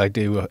changed what I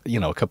do, you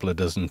know, a couple of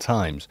dozen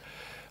times.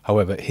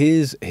 However,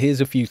 here's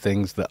a few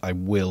things that I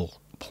will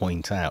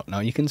point out. Now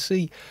you can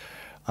see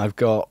I've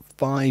got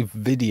 5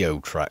 video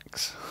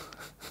tracks.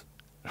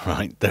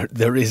 Right,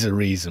 there is a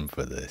reason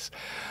for this.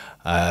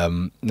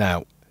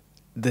 Now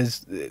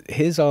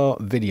here's our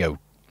video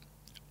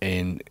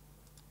in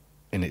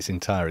its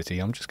entirety.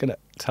 I'm just going to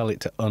tell it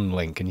to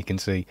unlink, and you can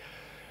see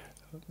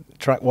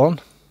track 1.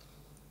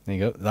 There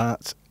you go.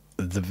 That's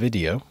the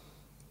video.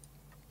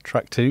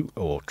 Track 2,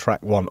 or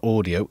track 1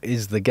 audio,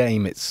 is the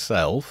game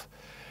itself,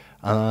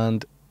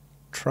 and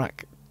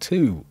track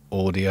 2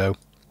 audio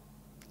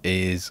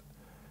is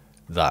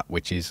that,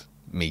 which is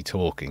me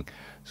talking.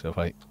 So if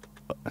I...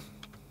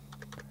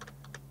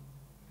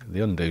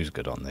 The undo's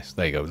good on this.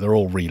 There you go. They're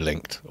all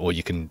relinked, or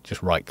you can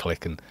just right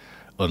click and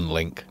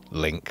unlink,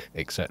 link,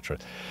 etc.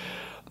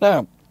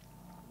 Now,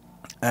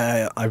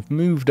 I've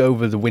moved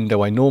over the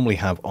window I normally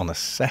have on a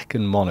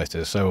second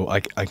monitor, so I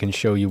can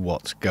show you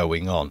what's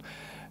going on.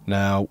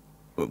 Now,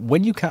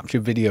 when you capture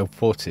video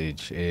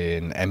footage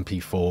in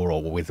MP4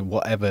 or with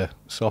whatever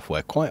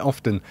software, quite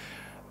often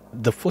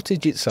the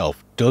footage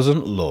itself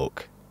doesn't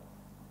look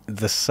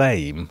the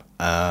same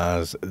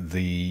as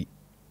the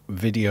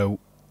video,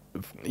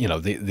 you know,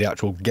 the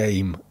actual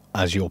game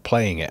as you're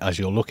playing it, as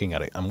you're looking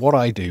at it. And what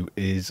I do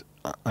is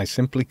I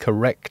simply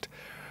correct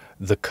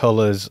the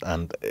colors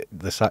and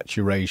the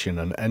saturation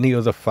and any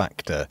other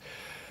factor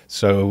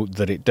so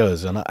that it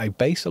does. And I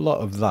base a lot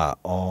of that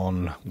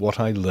on what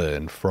I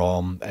learned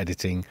from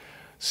editing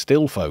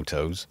still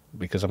photos,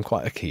 because I'm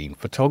quite a keen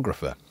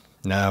photographer.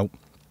 Now,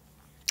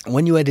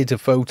 when you edit a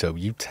photo,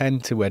 you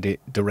tend to edit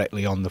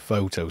directly on the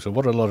photo. So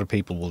what a lot of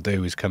people will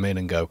do is come in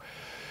and go,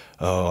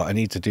 oh, I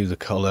need to do the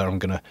color, I'm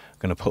gonna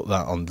put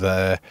that on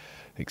there,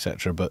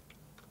 etc. But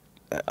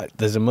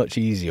there's a much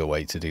easier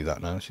way to do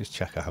that. Now let's just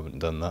check I haven't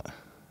done that.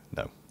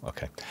 No.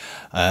 Okay.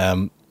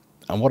 And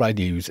what I'd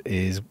use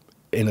is,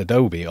 in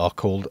Adobe, are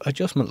called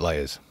adjustment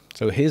layers.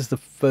 So here's the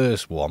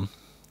first one.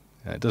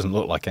 It doesn't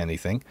look like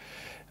anything.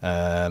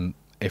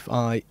 If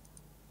I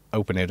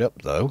open it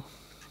up though,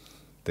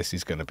 this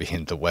is going to be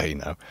in the way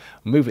now. I'll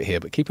move it here,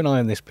 but keep an eye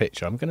on this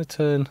picture. I'm going to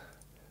turn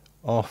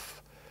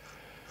off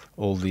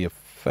all the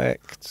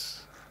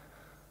effects.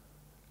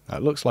 Now,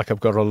 it looks like I've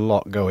got a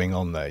lot going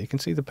on there. You can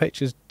see the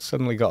picture's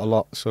suddenly got a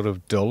lot sort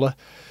of duller.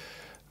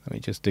 Let me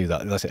just do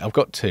that. That's it. I've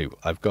got two.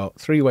 I've got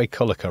three-way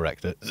color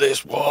corrector.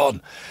 This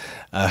one.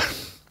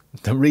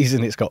 The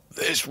reason it's got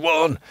this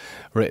one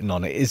written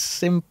on it is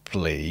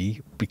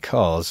simply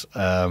because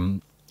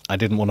I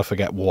didn't want to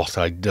forget what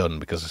I'd done,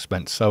 because I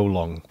spent so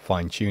long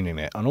fine-tuning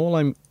it. And all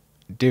I'm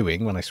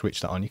doing when I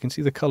switch that on, you can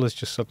see the colours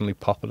just suddenly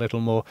pop a little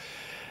more,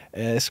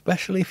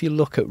 especially if you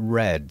look at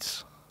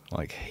reds,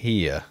 like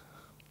here.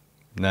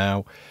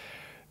 Now,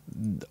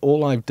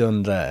 all I've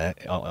done there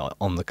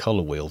on the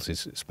colour wheels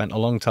is spent a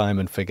long time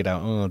and figured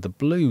out, oh, the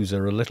blues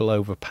are a little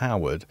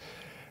overpowered,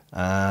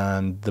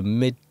 and the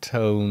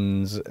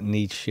mid-tones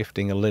need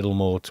shifting a little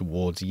more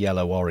towards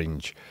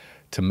yellow-orange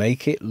to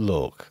make it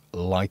look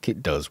like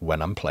it does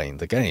when I'm playing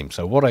the game.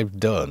 So what I've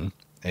done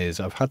is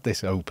I've had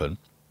this open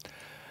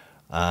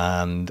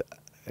and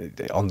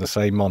on the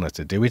same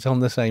monitor. Do it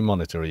on the same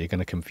monitor or you're going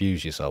to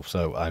confuse yourself.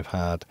 So I've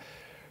had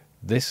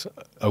this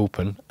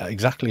open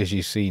exactly as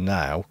you see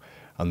now,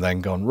 and then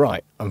gone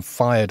right and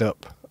fired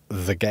up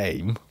the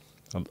game.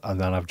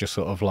 And then I've just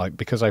sort of like,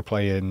 because I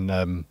play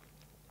in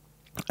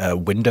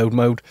windowed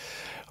mode,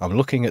 I'm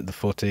looking at the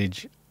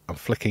footage, I'm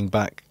flicking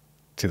back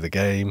to the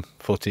game,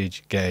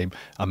 footage, game,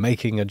 I'm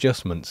making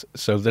adjustments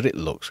so that it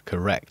looks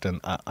correct,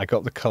 and I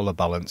got the color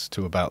balance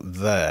to about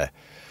there.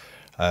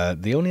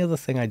 The only other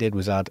thing I did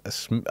was add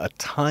a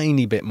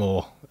tiny bit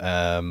more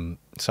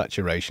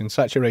saturation.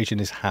 Saturation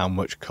is how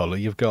much color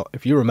you've got.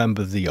 If you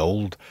remember the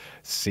old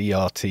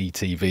CRT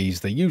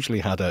TVs, they usually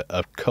had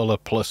a color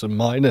plus and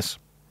minus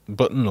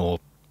button or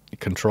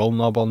control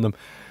knob on them,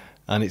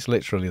 and it's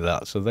literally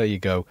that. So there you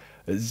go.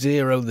 At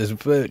 0 there's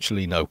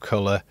virtually no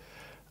color,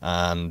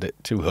 and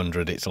at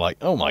 200 it's like,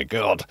 oh my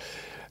god,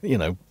 you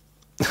know,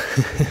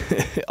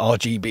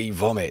 RGB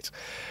vomit,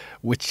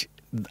 which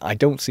I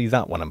don't see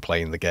that when I'm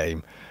playing the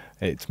game.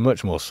 It's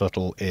much more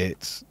subtle.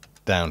 It's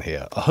down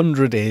here.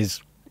 100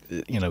 is,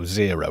 you know,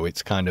 0.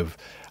 It's kind of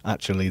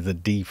actually the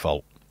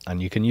default,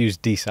 and you can use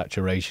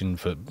desaturation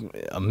for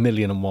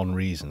 1,000,001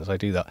 reasons. I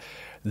do that.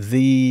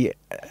 The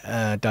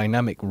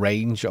dynamic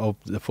range of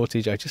the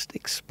footage, I just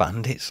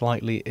expand it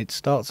slightly. It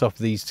starts off,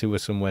 these two are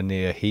somewhere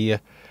near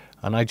here,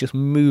 and I just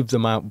move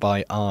them out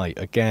by eye,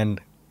 again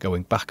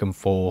going back and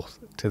forth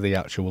to the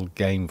actual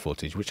game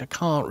footage, which I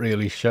can't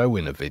really show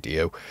in a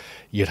video.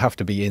 You'd have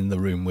to be in the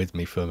room with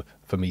me for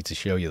me to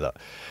show you that.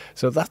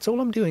 So that's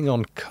all I'm doing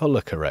on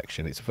color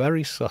correction. It's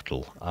very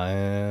subtle.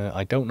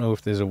 I don't know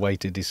if there's a way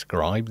to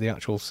describe the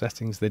actual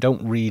settings. They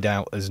don't read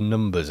out as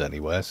numbers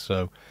anywhere,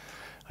 so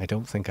I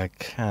don't think I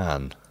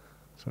can.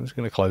 So I'm just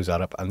going to close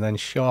that up, and then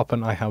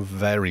sharpen I have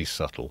very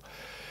subtle.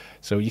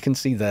 So you can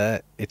see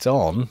there it's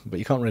on, but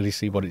you can't really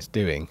see what it's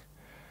doing.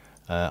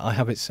 I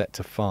have it set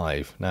to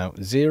 5. Now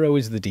 0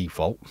 is the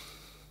default.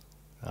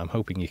 I'm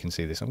hoping you can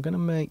see this. I'm going to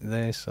make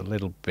this a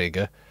little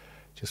bigger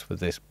just for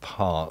this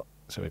part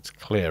so it's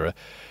clearer.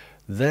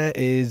 There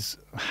is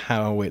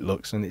how it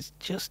looks, and it's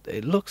just,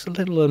 it looks a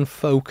little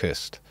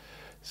unfocused.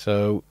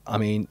 So I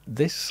mean,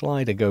 this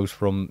slider goes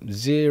from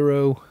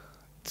 0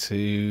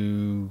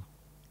 to,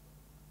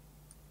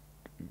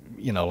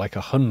 you know, like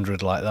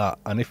 100, like that,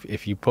 and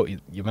if you put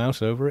your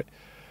mouse over it,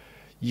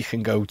 you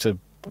can go to,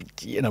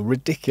 you know,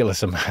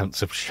 ridiculous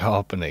amounts of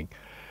sharpening,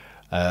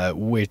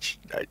 which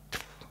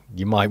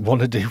you might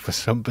want to do for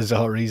some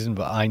bizarre reason,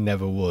 but I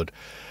never would.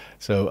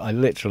 So I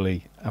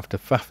literally, after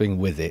faffing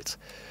with it,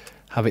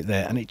 have it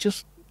there, and it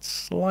just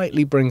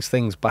slightly brings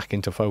things back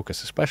into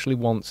focus, especially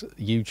once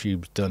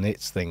YouTube's done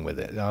its thing with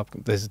it.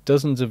 There's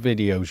dozens of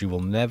videos you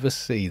will never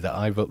see that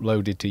I've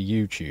uploaded to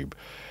YouTube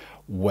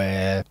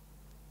where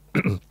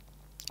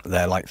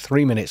they're like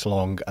 3 minutes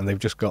long and they've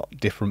just got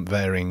different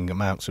varying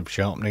amounts of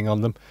sharpening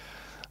on them,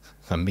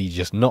 and me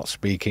just not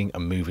speaking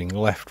and moving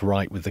left,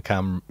 right with the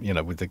cam, you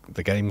know, with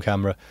the game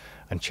camera,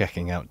 and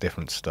checking out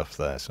different stuff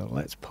there. So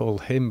let's pull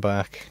him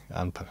back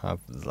and have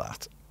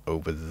that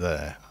over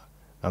there.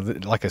 Now,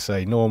 like I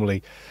say,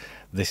 normally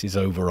this is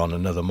over on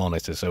another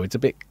monitor, so it's a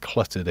bit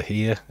cluttered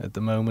here at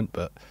the moment,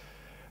 but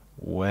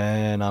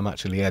when I'm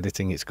actually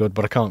editing it's good.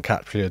 But I can't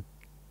capture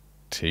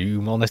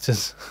 2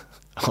 monitors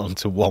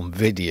onto one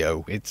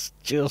video. It's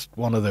just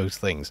one of those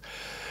things.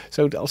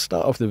 So I'll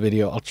start off the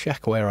video, I'll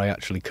check where I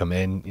actually come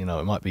in. You know,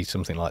 it might be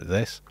something like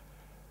this.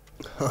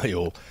 Hi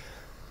all.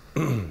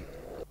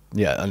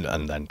 Yeah,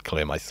 and then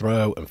clear my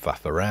throat and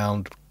faff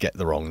around, get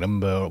the wrong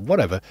number or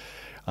whatever,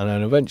 and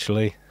then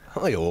eventually,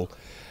 hi all,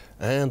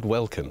 and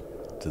welcome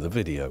to the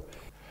video.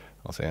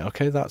 I'll say,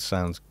 okay, that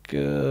sounds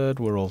good,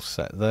 we're all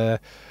set there.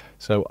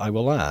 So I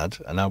will add,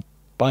 and now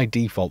by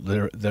default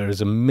there is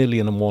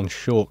 1,000,001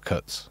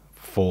 shortcuts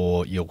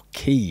for your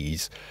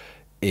keys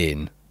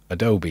in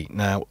Adobe.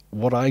 Now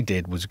what I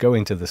did was go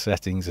into the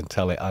settings and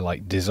tell it I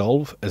like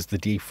dissolve as the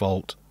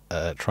default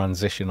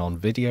transition on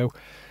video,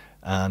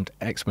 and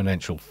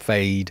exponential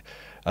fade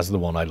as the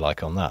one I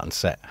like on that, and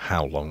set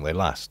how long they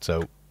last.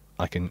 So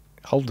I can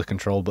hold the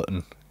control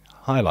button,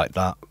 highlight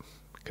that,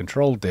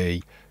 control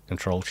D,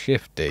 control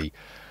shift D,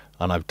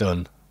 and I've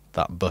done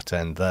that butt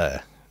end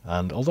there.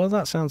 And although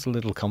that sounds a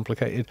little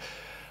complicated,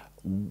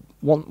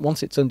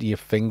 once it's under your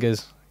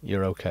fingers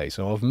you're okay.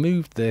 So I've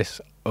moved this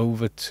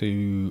over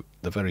to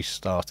the very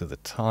start of the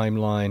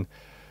timeline.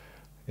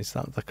 Is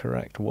that the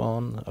correct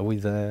one? Are we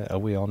there? Are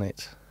we on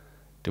it?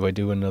 Do I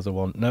do another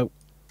one? No,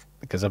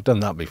 because I've done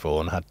that before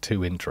and had 2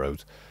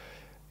 intros.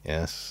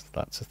 Yes,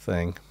 that's a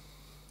thing.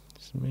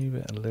 Just move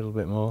it a little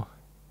bit more.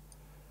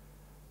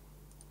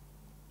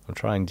 I'm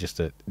trying just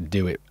to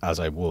do it as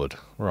I would.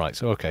 Right,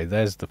 so okay,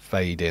 there's the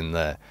fade in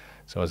there.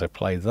 So as I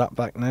play that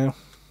back now,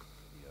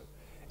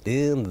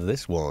 in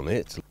this one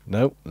it's...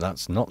 No,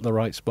 that's not the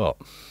right spot.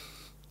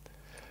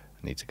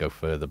 I need to go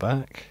further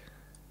back.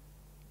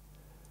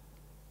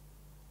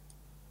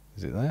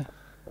 Is it there?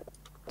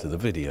 To the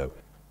video.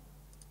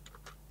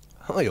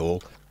 Hi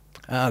all.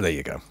 Ah, there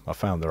you go. I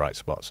found the right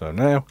spot. So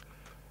now,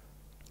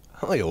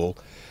 hi all,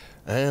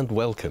 and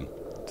welcome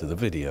to the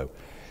video.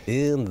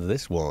 In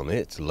this one,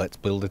 it's Let's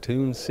Build a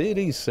Tune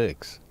Series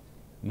 6,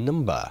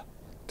 number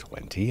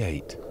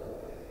 28.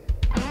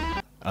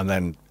 And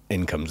then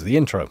in comes the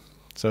intro.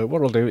 So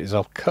what I'll do is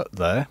I'll cut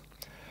there,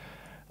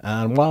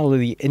 and while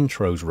the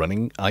intro's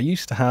running, I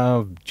used to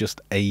have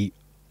just a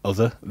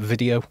other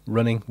video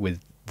running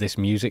with this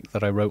music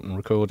that I wrote and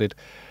recorded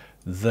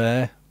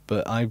there.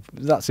 But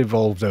that's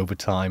evolved over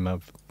time.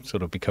 I've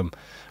sort of become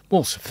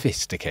more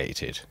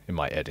sophisticated in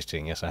my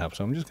editing. Yes, I have.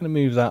 So I'm just going to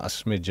move that a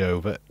smidge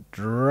over,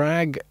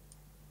 drag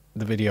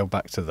the video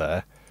back to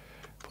there,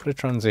 put a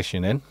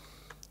transition in.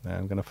 Now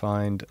I'm going to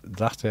find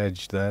that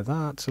edge there.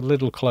 That's a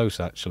little close,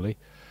 actually.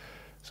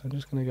 So I'm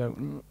just going to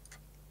go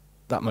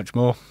that much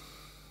more.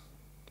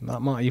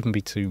 That might even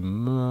be too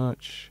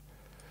much.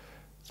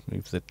 Let's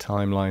move the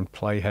timeline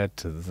playhead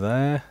to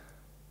there.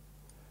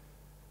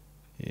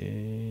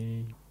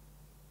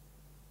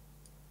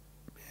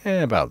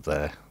 Yeah, about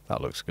there.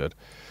 That looks good.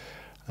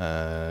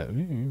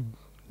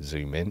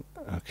 Zoom in.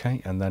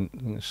 Okay, and then I'm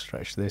going to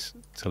stretch this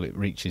till it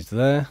reaches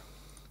there.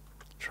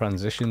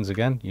 Transitions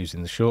again,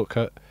 using the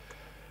shortcut.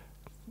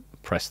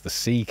 Press the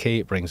C key,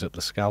 it brings up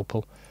the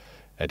scalpel.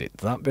 Edit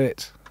that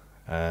bit.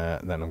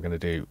 Then I'm going to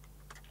do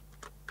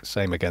the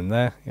same again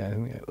there. Yeah,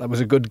 that was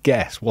a good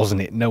guess,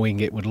 wasn't it? Knowing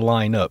it would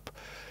line up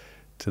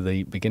to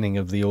the beginning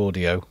of the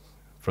audio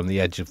from the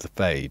edge of the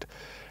fade.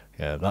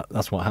 Yeah,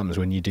 that's what happens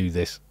when you do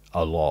this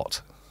a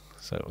lot.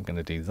 So I'm going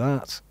to do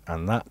that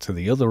and that to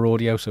the other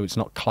audio so it's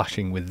not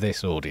clashing with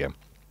this audio.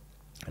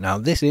 Now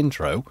this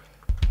intro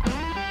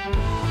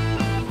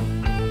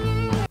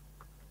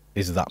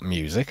is that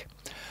music.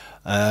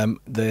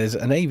 There's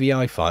an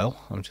AVI file.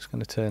 I'm just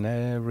going to turn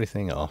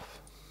everything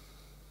off,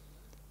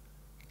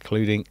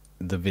 including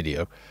the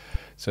video.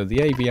 So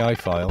the AVI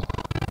file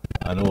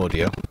and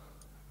audio...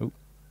 Oh,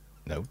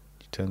 no,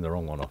 you turned the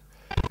wrong one off.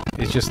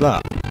 It's just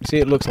that. You see,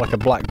 it looks like a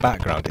black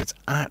background. It's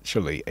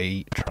actually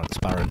a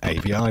transparent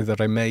AVI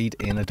that I made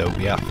in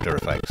Adobe After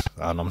Effects,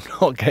 and I'm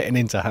not getting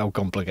into how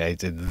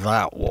complicated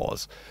that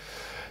was.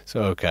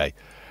 So okay,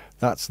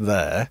 that's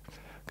there.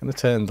 I'm going to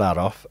turn that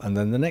off, and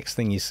then the next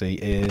thing you see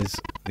is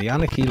the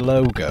Anarchy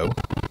logo,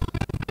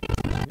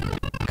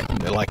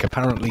 like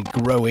apparently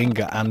growing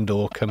and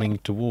or coming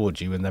towards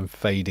you and then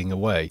fading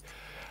away.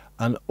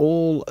 And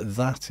all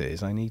that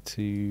is, I need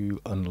to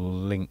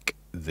unlink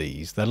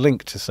these. They're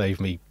linked to save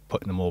me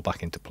putting them all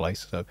back into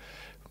place. So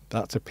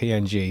that's a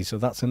PNG, so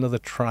that's another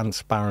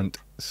transparent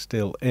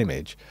still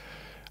image.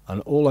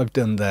 And all I've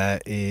done there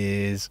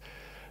is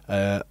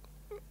the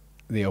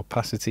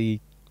opacity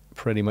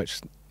pretty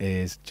much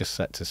is just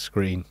set to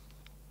screen,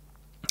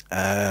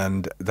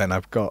 and then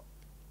I've got,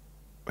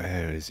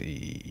 where is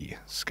he,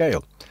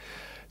 scale.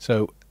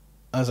 So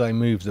as I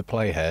move the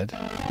playhead,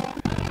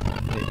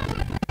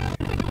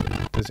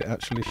 does it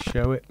actually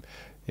show it?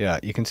 Yeah,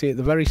 you can see at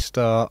the very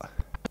start.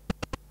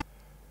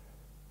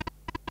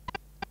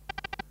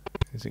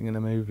 Is it going to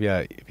move?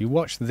 Yeah, if you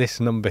watch this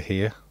number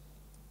here,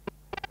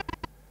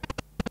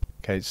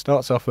 okay, it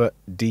starts off at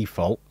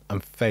default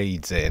and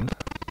fades in.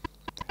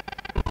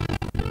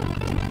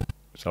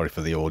 Sorry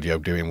for the audio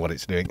doing what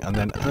it's doing. And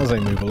then as I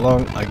move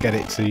along, I get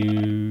it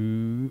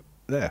to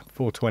there,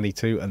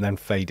 422, and then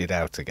fade it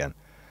out again.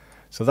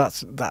 So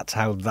that's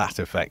how that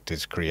effect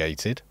is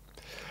created.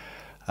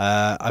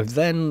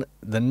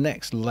 The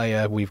next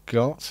layer we've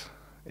got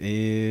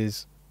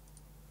is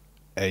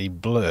a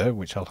blur,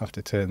 which I'll have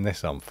to turn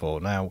this on for.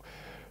 Now,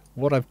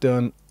 what I've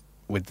done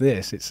with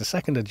this, it's a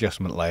second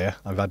adjustment layer.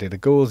 I've added a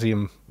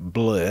Gaussian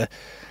blur,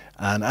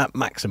 and at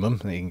maximum,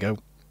 there you can go,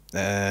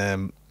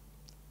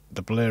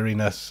 the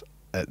blurriness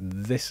at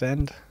this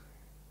end,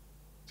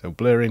 so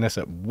blurriness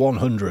at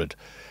 100,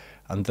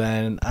 and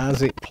then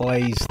as it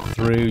plays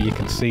through you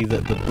can see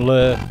that the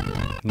blur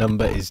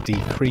number is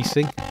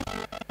decreasing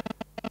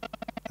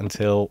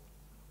until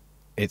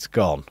it's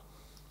gone.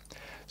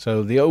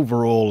 So the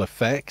overall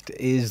effect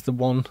is the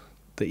one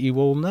that you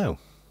all know.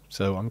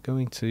 So I'm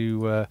going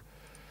to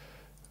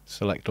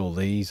select all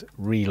these,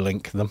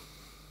 relink them.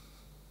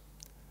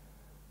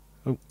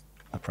 Oh,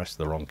 I pressed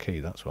the wrong key,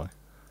 that's why.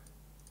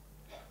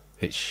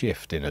 It's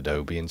Shift in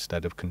Adobe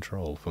instead of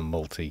Control for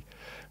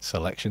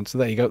multi-selection. So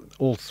there you go,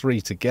 all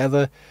three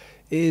together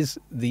is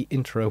the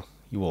intro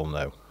you all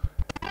know.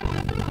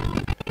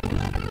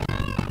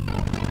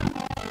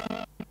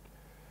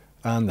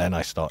 And then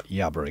I start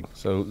yabbering.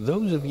 So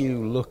those of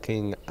you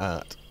looking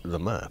at the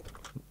map,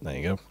 there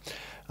you go.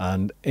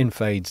 And in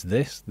fades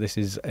this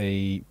is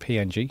a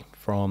PNG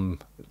from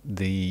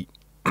the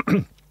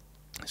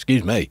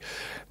excuse me,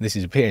 this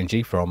is a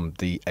PNG from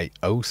the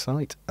AO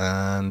site,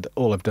 and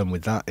all I've done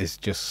with that is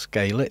just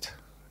scale it.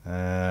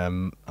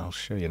 I'll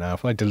show you now.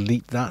 If I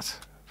delete that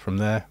from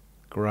there,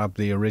 grab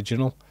the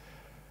original,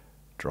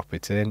 drop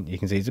it in, you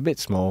can see it's a bit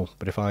small,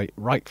 but if I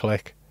right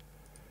click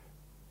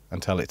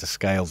and tell it to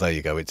scale, there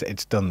you go,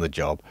 it's done the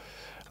job.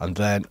 And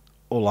then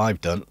all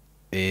I've done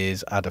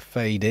is add a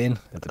fade in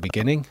at the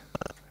beginning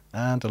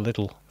and a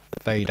little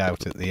fade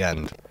out at the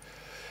end.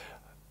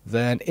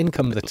 Then in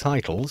come the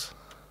titles.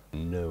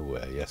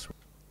 Nowhere, yes.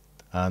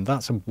 And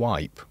that's a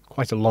wipe,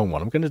 quite a long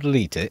one. I'm going to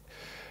delete it,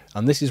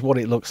 and this is what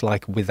it looks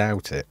like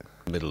without it.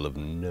 Middle of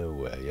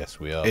nowhere, yes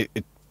we are.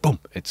 Boom,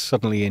 it's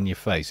suddenly in your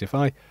face. If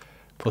I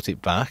put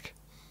it back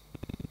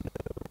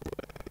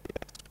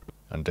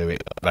and do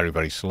it very,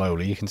 very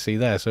slowly, you can see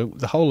there. So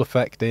the whole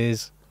effect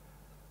is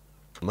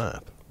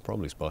map.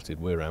 Probably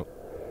spotted we're out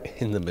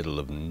in the middle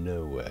of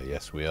nowhere,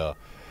 yes we are.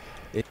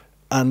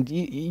 And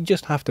you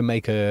just have to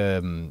make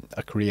a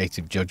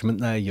creative judgment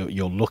there.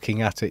 You're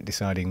looking at it,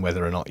 deciding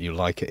whether or not you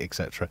like it,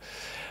 etc.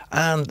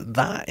 And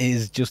that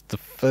is just the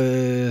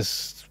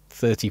first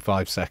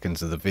 35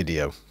 seconds of the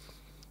video.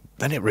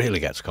 Then it really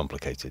gets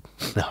complicated.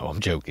 No, I'm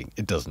joking.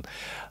 It doesn't.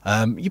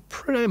 You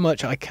pretty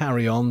much, I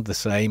carry on the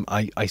same.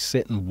 I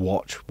sit and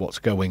watch what's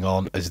going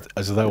on as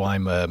though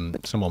I'm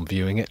someone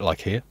viewing it,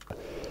 like here.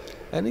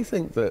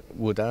 Anything that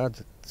would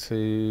add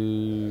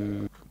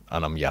to...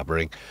 And I'm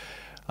yabbering.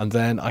 And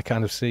then I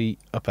kind of see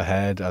up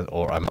ahead,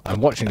 or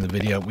I'm watching the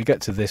video, we get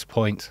to this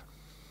point.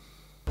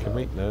 Can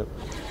we? No.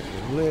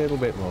 A little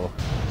bit more.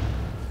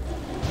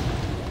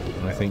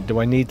 And I think, do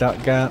I need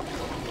that gap?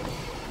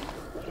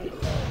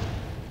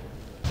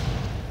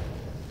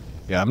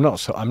 Yeah, I'm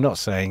not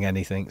saying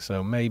anything,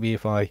 so maybe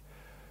if I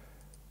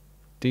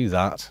do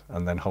that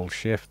and then hold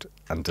Shift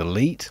and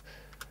delete,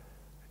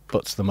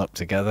 puts them up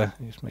together.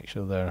 Just make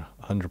sure they're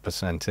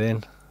 100%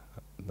 in.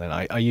 Then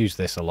I use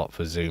this a lot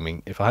for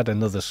zooming. If I had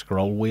another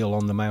scroll wheel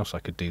on the mouse, I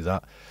could do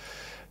that.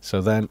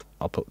 So then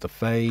I'll put the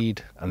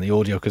fade and the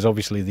audio, because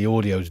obviously the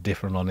audio is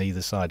different on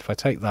either side. If I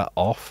take that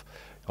off,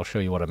 I'll show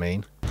you what I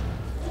mean.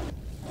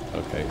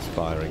 Okay, it's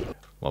firing.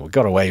 Well, we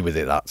got away with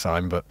it that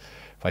time, but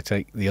if I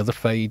take the other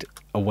fade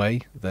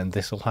away, then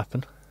this will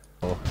happen.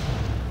 Okay,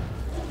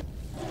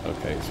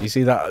 so you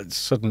see that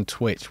sudden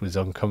twitch was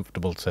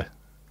uncomfortable to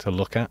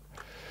look at.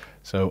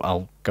 So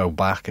I'll go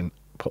back and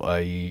put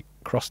a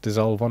cross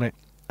dissolve on it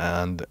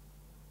and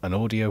an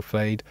audio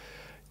fade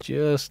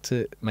just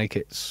to make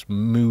it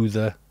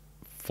smoother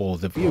for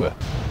the viewer.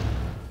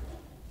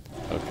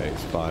 Okay,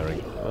 it's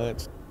firing.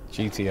 It's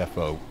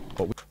GTFO.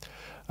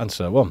 And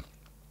so on.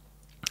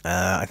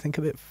 I think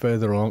a bit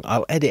further along,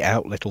 I'll edit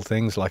out little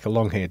things like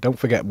along here. Don't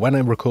forget, when I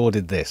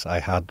recorded this,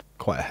 I had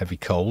quite a heavy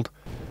cold.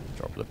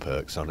 Drop the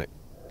perks on it.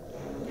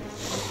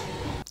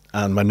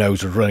 And my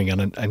nose was running,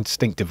 and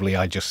instinctively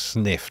I just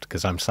sniffed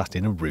because I'm sat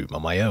in a room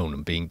on my own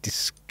and being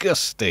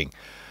disgusting.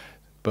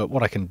 But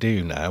what I can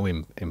do now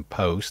in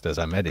post as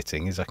I'm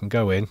editing is I can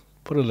go in,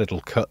 put a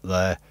little cut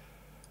there,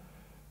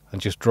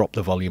 and just drop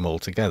the volume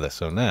altogether.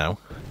 So now,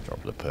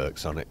 drop the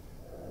perks on it.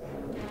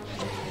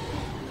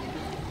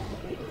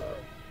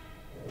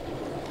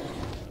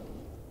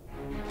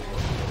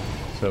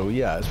 So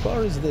yeah, as far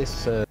as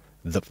this,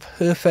 the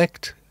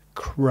perfect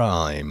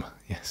crime.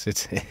 Yes,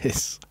 it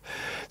is.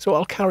 So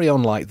I'll carry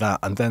on like that,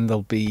 and then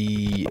there'll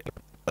be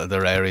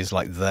other areas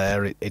like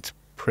there. It's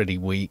pretty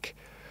weak.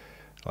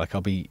 Like I'll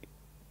be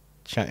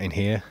chatting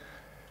here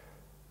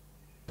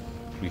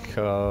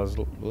because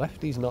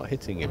Lefty's not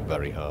hitting him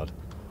very hard.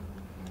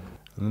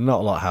 And not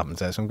a lot happens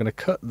there. So I'm going to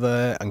cut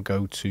there and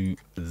go to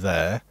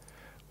there.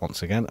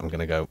 Once again, I'm going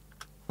to go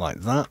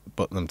like that,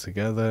 put them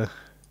together.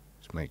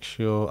 Just make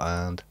sure,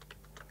 and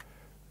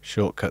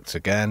shortcuts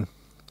again.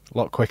 A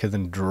lot quicker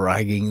than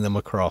dragging them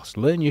across.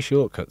 Learn your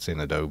shortcuts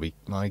in Adobe.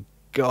 My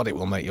God, it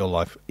will make your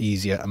life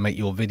easier and make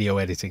your video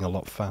editing a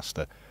lot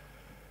faster.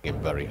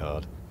 him very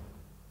hard.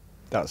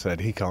 That said,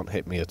 he can't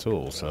hit me at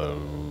all,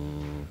 so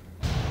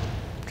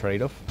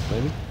trade-off,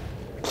 maybe?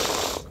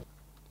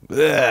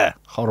 Ugh,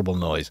 horrible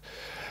noise.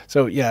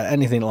 So yeah,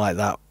 anything like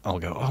that, I'll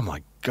go, oh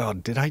my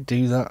god, did I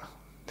do that?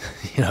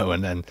 You know,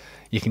 and then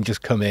you can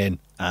just come in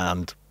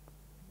and,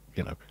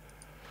 you know,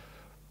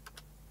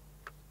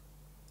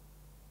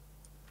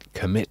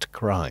 commit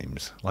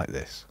crimes like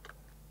this.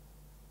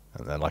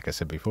 And then, like I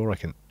said before, I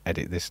can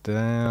edit this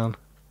down.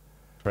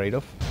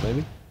 Trade-off,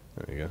 maybe?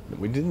 There you go.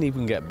 We didn't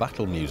even get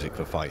battle music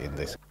for fighting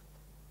this.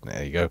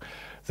 There you go.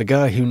 The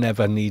guy who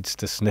never needs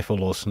to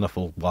sniffle or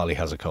snuffle while he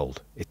has a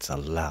cold. It's a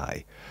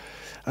lie.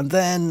 And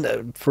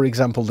then, for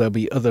example, there'll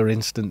be other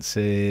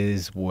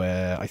instances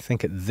where I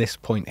think at this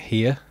point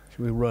here,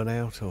 should we run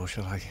out or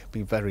shall I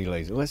be very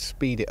lazy? Let's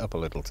speed it up a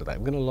little today.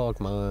 I'm going to log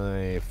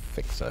my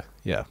fixer.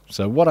 Yeah,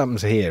 so what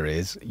happens here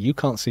is, you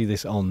can't see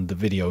this on the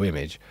video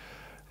image,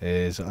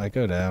 is I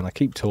go down, I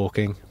keep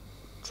talking,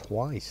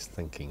 twice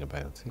thinking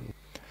about it.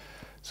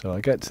 So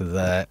I get to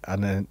there,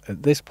 and then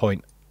at this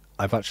point,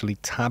 I've actually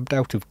tabbed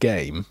out of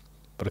game,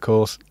 but of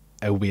course,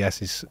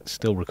 OBS is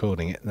still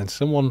recording it, and then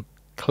someone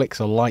clicks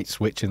a light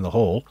switch in the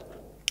hall.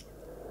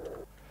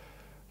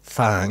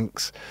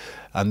 Thanks.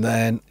 And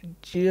then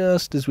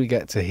just as we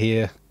get to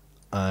here,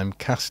 I'm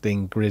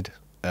casting grid,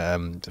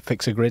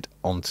 fixer grid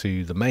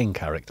onto the main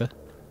character.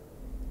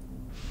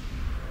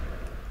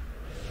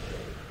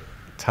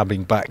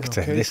 Tabbing back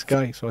to this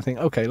guy. So I think,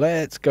 okay,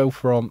 let's go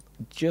from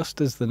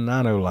just as the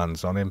nano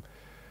lands on him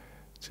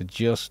to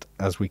just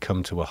as we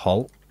come to a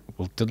halt.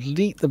 We'll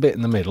delete the bit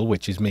in the middle,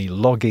 which is me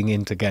logging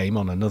into game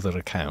on another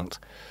account.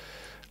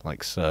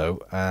 Like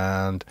so,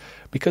 and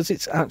because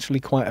it's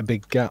actually quite a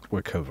big gap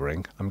we're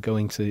covering, I'm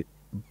going to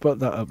put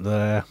that up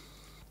there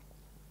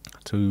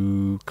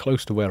to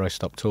close to where I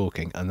stopped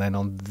talking, and then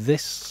on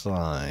this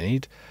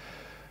side,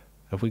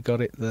 have we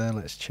got it there?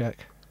 Let's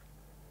check.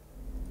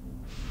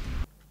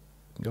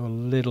 Go a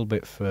little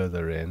bit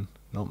further in,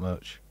 not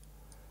much,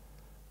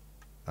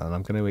 and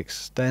I'm going to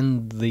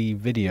extend the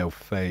video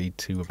fade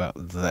to about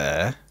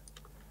there.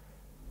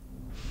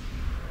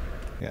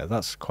 Yeah,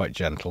 that's quite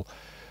gentle.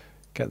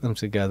 Get them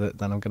together,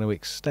 then I'm going to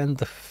extend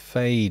the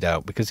fade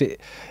out, because it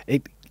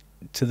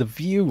to the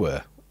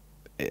viewer,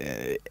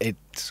 it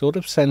sort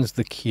of sends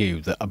the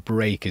cue that a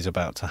break is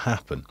about to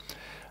happen.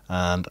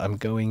 And I'm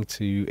going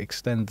to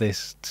extend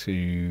this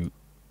to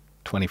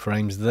 20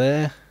 frames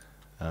there,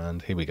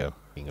 and here we go.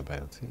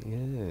 About it,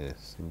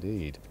 yes,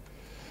 indeed.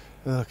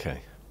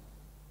 Okay.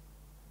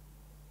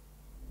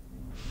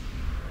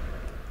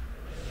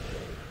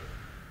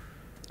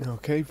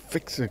 Okay,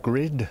 fixer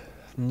grid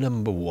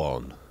number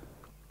 1.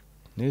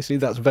 You see,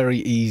 that's very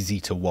easy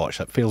to watch.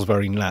 That feels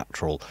very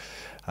natural.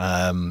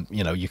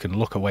 You know, you can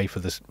look away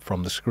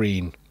from the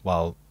screen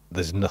while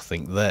there's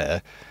nothing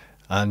there,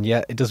 and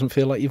yet it doesn't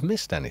feel like you've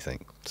missed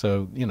anything.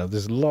 So, you know,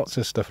 there's lots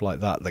of stuff like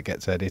that that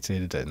gets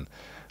edited, and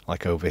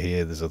like over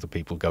here, there's other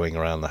people going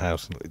around the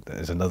house.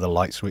 There's another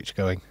light switch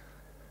going.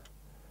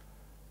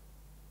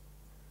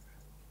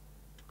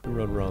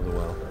 Run rather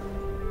well.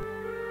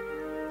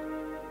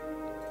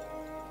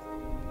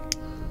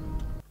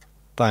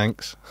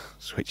 Thanks.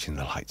 Switching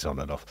the lights on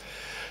and off.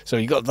 So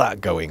you got that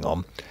going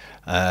on,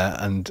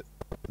 and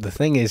the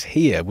thing is,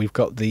 here we've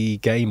got the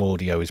game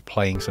audio is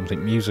playing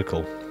something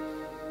musical.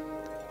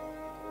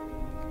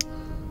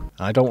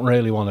 I don't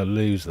really want to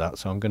lose that,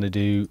 so I'm going to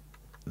do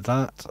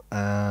that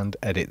and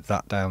edit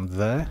that down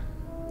there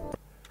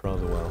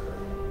rather well.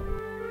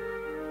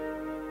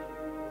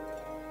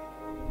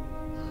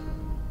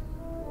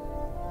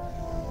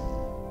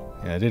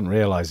 Yeah, I didn't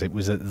realise it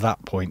was at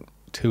that point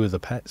 2 of the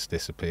pets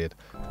disappeared.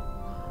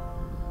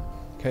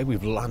 Okay,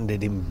 we've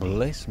landed in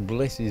Bliss.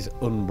 Bliss is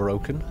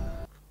unbroken.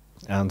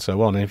 And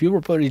so on. And if you've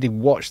already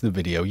watched the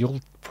video,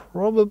 you'll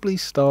probably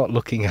start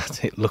looking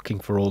at it, looking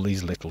for all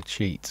these little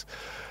cheats.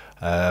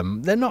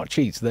 They're not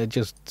cheats, they're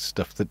just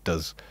stuff that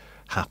does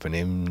happen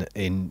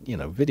in you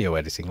know, video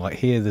editing. Like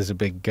here, there's a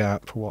big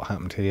gap. What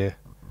happened here?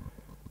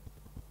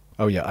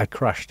 Oh yeah, I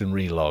crashed and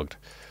relogged.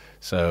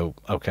 So,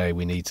 okay,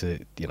 we need to,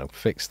 you know,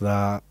 fix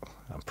that.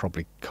 I'm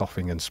probably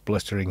coughing and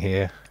spluttering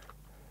here.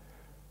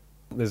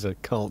 There's a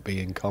can't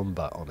be in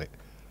combat on it.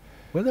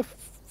 Where the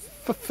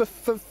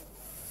fluff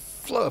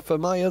are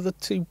my other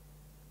 2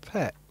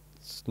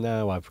 pets?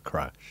 Now I've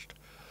crashed.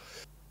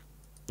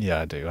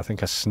 Yeah, I do. I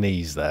think I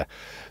sneezed there.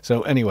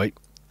 So anyway,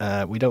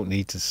 we don't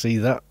need to see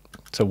that.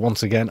 So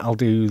once again, I'll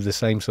do the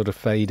same sort of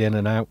fade in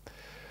and out.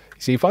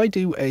 See, if I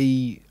do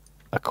a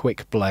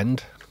quick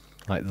blend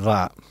like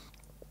that,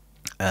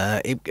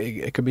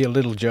 it can be a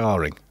little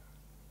jarring.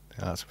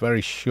 That's a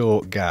very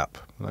short gap.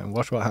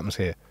 Watch what happens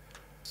here.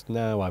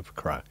 Now I've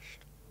crashed.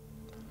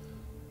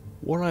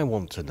 What I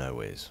want to know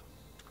is,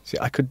 see,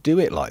 I could do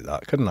it like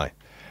that, couldn't I?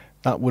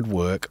 That would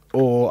work,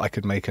 or I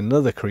could make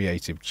another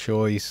creative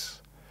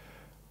choice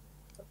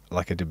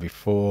like I did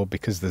before,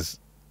 because there's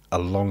a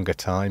longer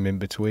time in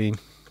between,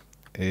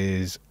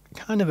 is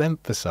kind of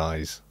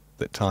emphasize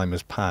that time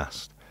has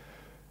passed.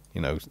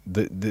 You know,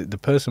 the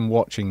person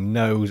watching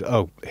knows,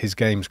 oh, his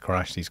game's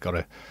crashed, he's got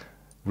to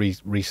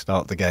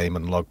restart the game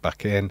and log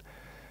back in.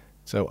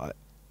 So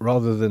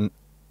rather than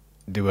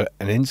do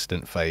an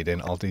instant fade in,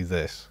 I'll do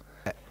this.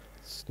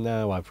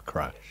 Now I've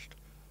crashed.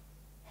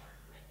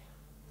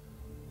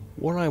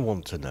 What I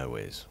want to know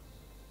is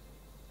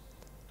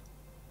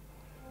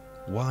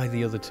why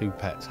the other two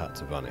pets had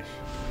to vanish.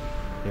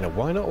 You know,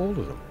 why not all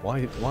of them?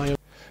 Why?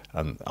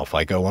 And off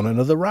I go on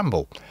another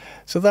ramble.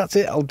 So that's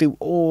it. I'll do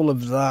all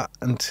of that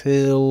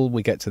until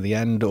we get to the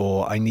end,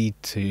 or I need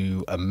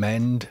to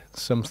amend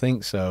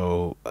something.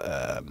 So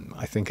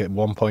I think at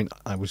one point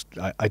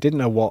I didn't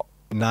know what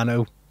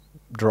nano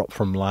dropped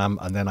from lamb,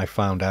 and then I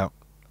found out.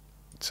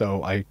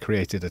 So I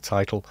created a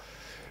title,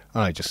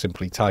 and I just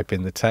simply type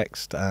in the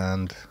text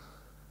and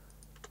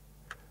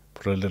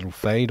put a little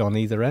fade on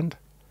either end.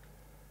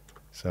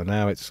 So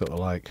now it's sort of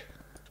like,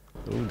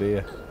 oh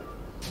dear.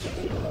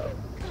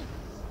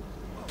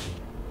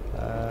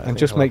 And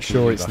just make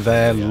sure it's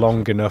there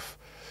long enough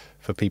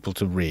for people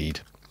to read,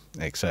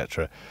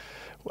 etc.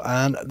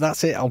 And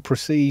that's it. I'll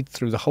proceed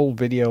through the whole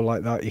video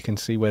like that. You can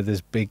see where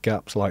there's big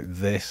gaps like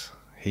this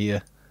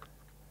here.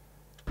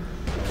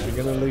 We're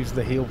going to lose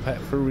the heel pet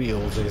for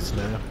realsies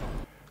now.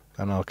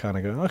 And I'll kind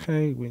of go,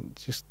 okay,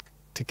 just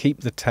to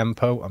keep the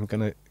tempo, I'm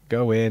going to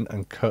go in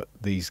and cut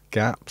these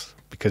gaps,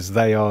 because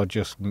they are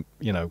just,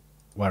 you know,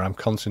 where I'm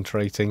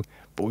concentrating.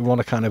 But we want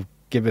to kind of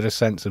give it a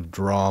sense of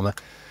drama.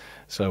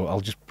 So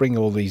I'll just bring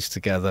all these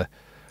together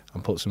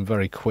and put some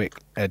very quick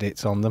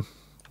edits on them,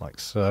 like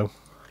so.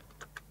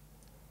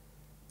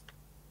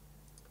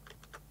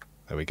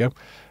 There we go.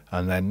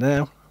 And then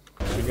now,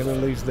 we're going to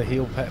lose the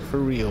heel pet for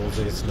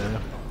realsies now.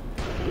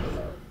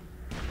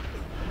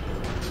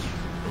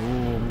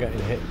 Ooh, I'm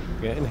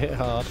getting hit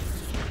hard.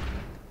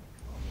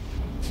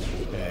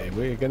 Okay,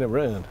 we're going to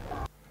run.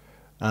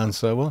 And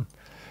so on.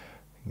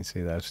 You can see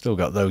that I've still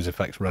got those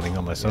effects running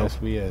on myself.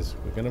 Yes,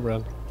 we're going to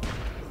run.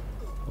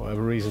 For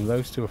whatever reason,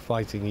 those two are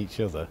fighting each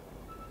other.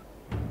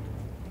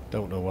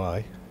 Don't know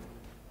why.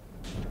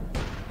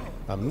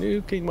 I'm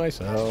nuking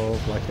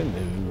myself like a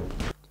noob.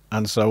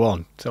 And so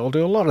on. So I'll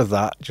do a lot of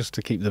that just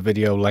to keep the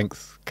video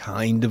length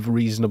kind of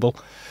reasonable.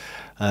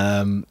 You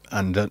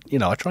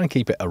know, I try and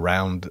keep it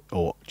around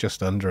or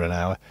just under an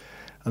hour.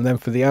 And then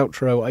for the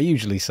outro, I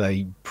usually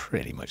say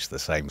pretty much the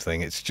same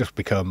thing. It's just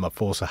become a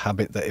force of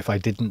habit that if I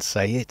didn't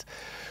say it,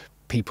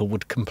 people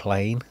would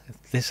complain.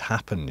 This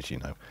happens, you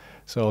know.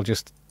 So I'll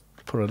just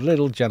put a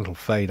little gentle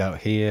fade out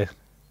here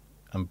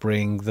and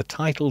bring the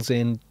titles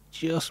in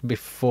just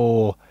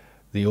before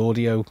the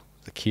audio,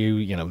 the cue,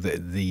 you know,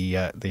 the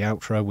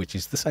outro, which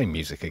is the same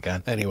music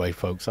again. Anyway,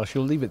 folks, I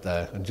shall leave it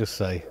there and just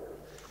say,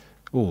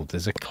 oh,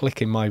 there's a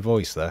click in my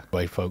voice there.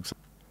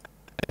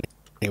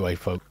 Anyway,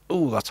 folks,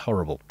 oh, that's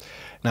horrible.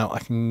 Now I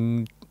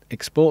can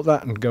export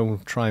that and go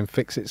and try and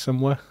fix it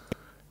somewhere.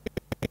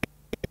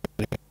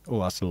 Oh,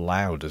 that's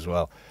loud as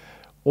well.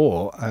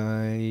 Or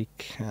I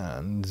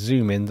can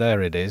zoom in.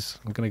 There it is.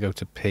 I'm going to go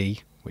to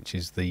P, which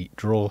is the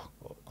draw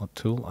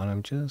tool, and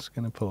I'm just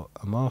going to put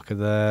a marker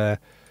there,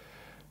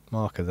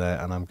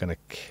 and I'm going to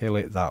kill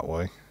it that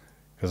way,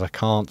 because I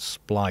can't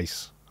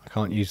splice. I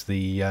can't use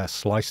the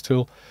slice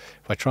tool.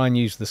 If I try and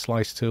use the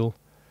slice tool,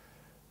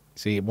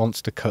 see, it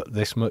wants to cut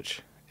this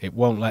much. It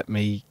won't let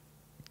me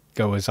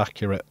go as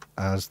accurate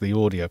as the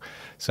audio.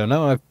 So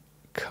now I've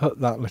cut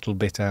that little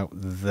bit out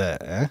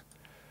there,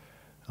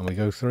 and we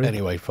go through.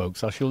 Anyway,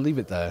 folks, I shall leave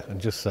it there and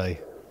just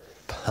say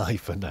bye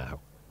for now.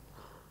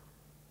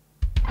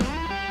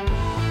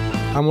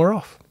 And we're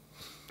off,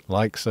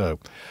 like so.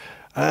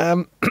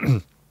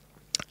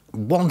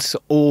 Once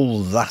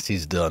all that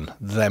is done,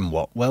 then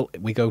what? Well,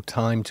 we go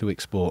time to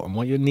export, and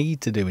what you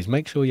need to do is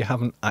make sure you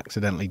haven't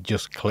accidentally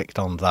just clicked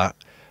on that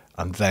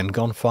and then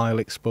gone file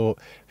export.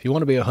 If you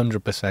want to be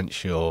 100%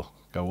 sure,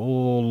 go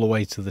all the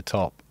way to the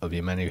top of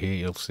your menu here.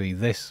 You'll see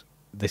this.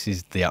 This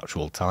is the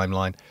actual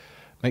timeline.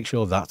 Make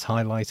sure that's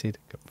highlighted.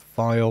 Go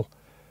file,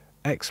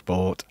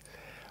 export,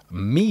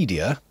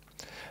 media,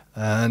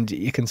 and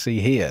you can see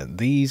here,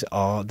 these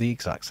are the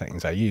exact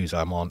settings I use.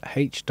 I'm on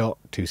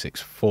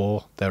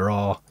H.264. There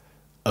are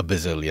a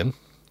bazillion,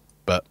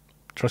 but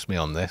trust me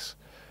on this.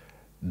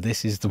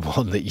 This is the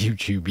one that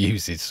YouTube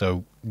uses,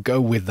 so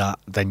go with that.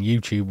 Then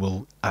YouTube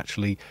will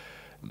actually,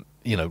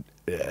 you know,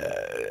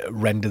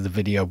 render the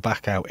video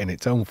back out in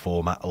its own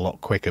format a lot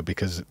quicker,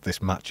 because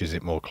this matches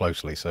it more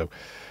closely. So I'm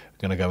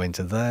going to go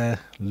into there,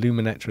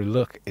 luminetry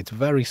look. It's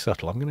very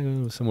subtle. I'm going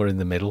to go somewhere in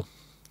the middle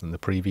in the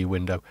preview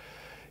window.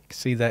 You can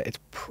see there, it's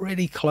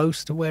pretty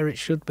close to where it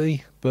should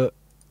be, but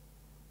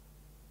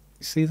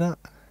you see that?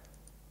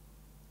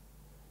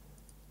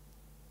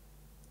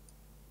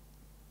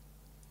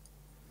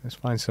 Let's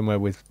find somewhere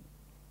with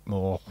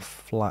more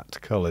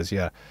flat colours,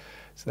 yeah.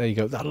 So there you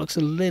go. That looks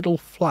a little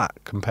flat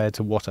compared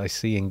to what I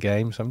see in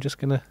game. So I'm just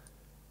going to...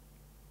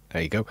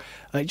 There you go.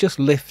 And it just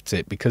lifts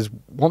it, because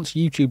once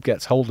YouTube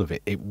gets hold of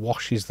it, it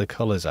washes the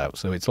colours out.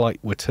 So it's like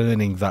we're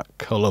turning that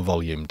colour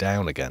volume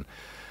down again.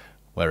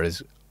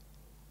 Whereas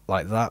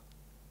like that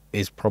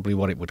is probably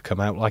what it would come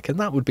out like. And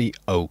that would be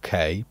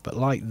okay. But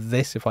like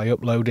this, if I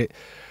upload it,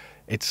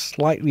 it's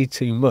slightly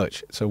too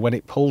much. So when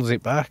it pulls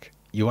it back,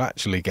 you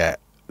actually get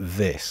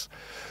this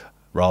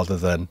rather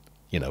than,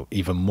 you know,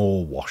 even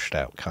more washed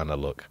out kind of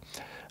look.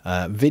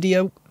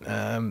 Video,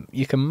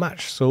 you can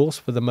match source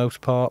for the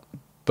most part,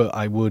 but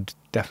I would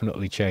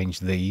definitely change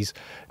these.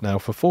 Now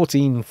for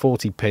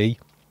 1440p,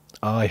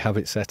 I have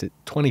it set at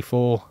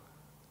 24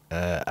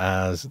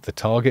 as the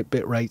target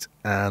bitrate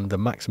and the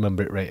maximum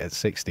bitrate at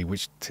 60,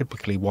 which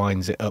typically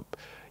winds it up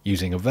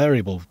using a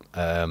variable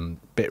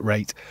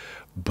bitrate.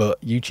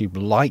 But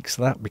YouTube likes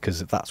that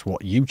because that's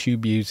what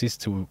YouTube uses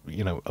to,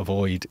 you know,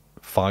 avoid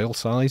file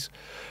size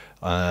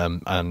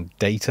and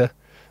data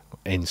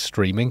in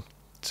streaming.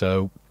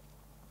 So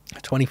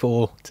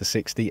 24 to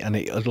 60, and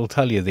it'll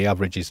tell you the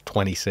average is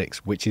 26,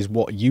 which is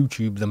what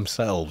YouTube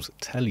themselves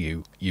tell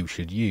you you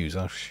should use.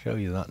 I'll show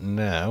you that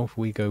now. If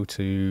we go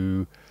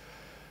to,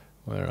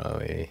 where are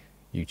we?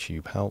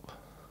 YouTube help.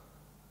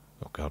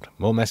 Oh God,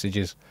 more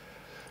messages.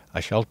 I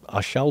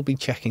shall be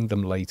checking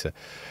them later.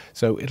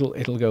 So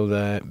it'll go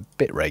there,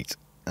 bitrate,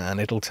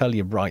 and it'll tell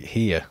you right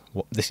here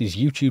what this is.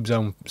 YouTube's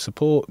own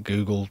support,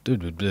 Google,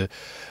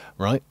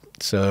 right?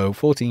 So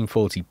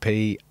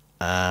 1440p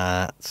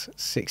at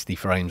 60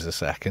 frames a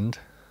second.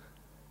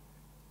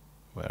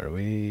 Where are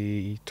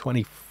we?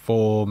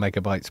 24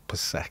 megabytes per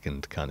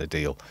second kind of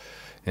deal.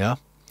 Yeah,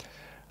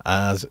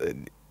 as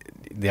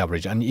the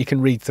average. And you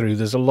can read through.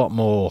 There's a lot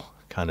more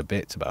kind of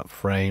bits about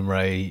frame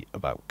rate,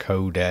 about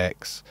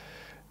codecs,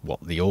 what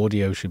the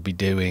audio should be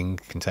doing,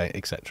 contain,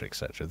 etc,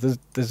 etc.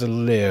 There's a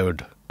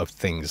load of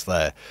things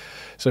there.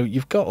 So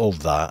you've got all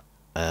that.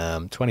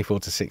 24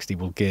 to 60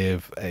 will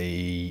give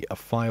a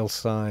file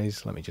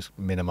size. Let me just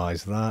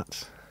minimize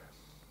that.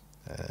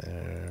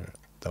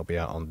 They'll be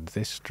out on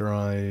this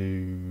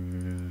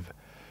drive.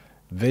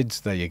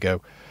 Vids, there you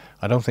go.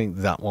 I don't think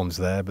that one's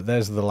there, but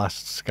there's the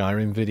last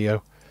Skyrim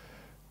video.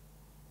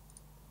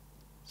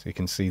 So you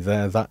can see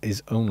there, that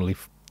is only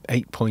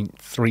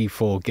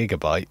 8.34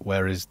 gigabyte,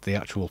 whereas the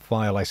actual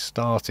file I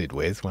started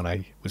with when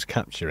I was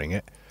capturing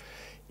it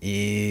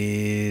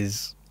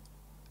is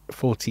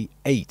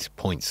 48.6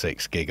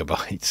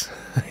 gigabytes.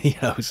 You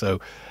know, so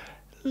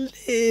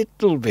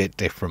little bit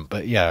different,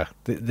 but yeah,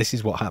 this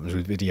is what happens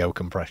with video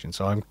compression.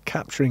 So I'm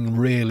capturing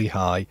really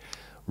high,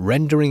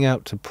 rendering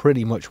out to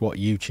pretty much what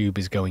YouTube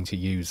is going to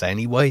use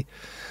anyway,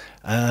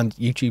 and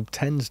YouTube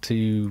tends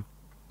to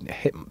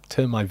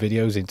turn my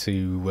videos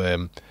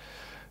into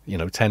you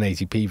know,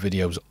 1080p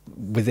videos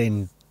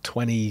within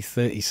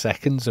 20-30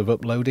 seconds of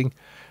uploading.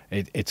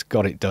 It's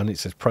got it done.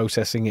 It's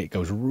processing. It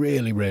goes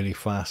really, really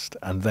fast,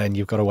 and then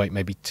you've got to wait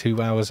maybe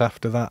 2 hours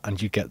after that,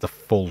 and you get the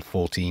full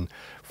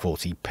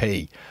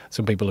 1440p.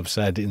 Some people have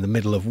said in the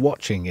middle of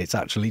watching, it's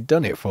actually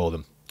done it for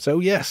them. So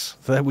yes,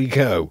 there we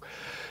go.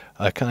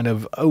 A kind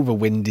of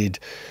overwinded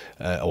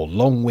or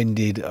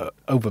long-winded,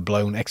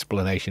 overblown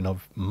explanation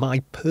of my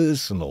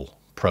personal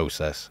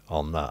process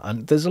on that.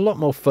 And there's a lot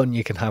more fun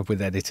you can have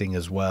with editing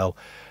as well.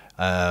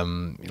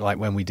 Like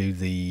when we do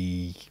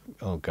the,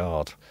 oh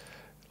God,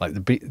 like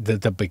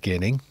the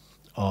beginning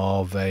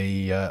of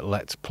a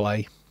Let's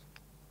Play,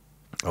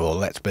 or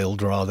Let's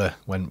Build rather,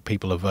 when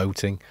people are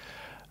voting.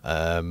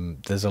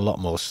 There's a lot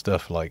more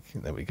stuff like,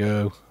 there we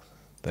go.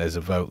 There's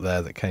a vote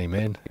there that came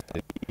in.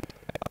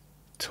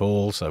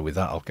 Tall, so with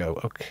that I'll go,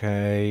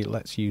 okay,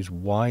 let's use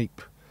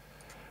wipe.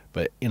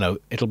 But, you know,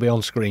 it'll be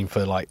on screen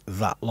for like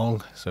that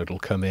long, so it'll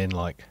come in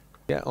like,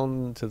 get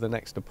on to the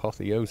next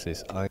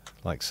apotheosis,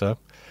 like so.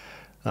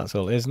 That's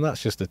all it is, and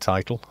that's just a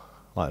title,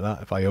 like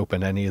that. If I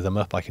open any of them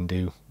up, I can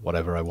do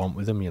whatever I want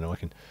with them. You know, I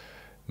can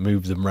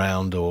move them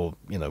round or,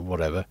 you know,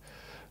 whatever.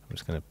 I'm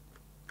just going to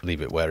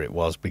leave it where it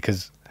was,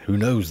 because who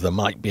knows, there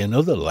might be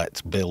another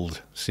Let's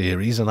Build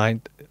series, and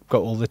I've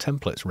got all the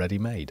templates ready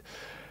made.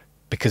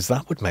 Because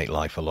that would make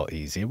life a lot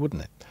easier,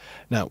 wouldn't it?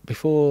 Now,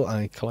 before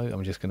I close,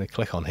 I'm just going to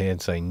click on here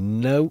and say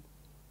no,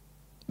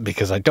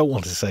 because I don't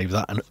want to save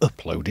that and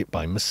upload it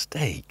by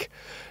mistake.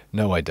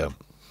 No, I don't.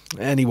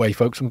 Anyway,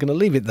 folks, I'm going to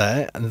leave it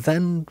there, and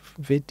then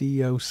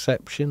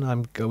Videoception,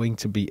 I'm going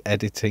to be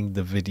editing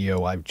the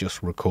video I've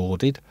just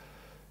recorded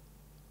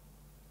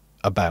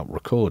about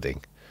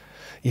recording.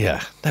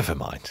 Yeah, never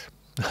mind.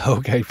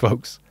 Okay,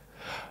 folks,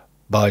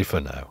 bye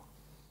for now.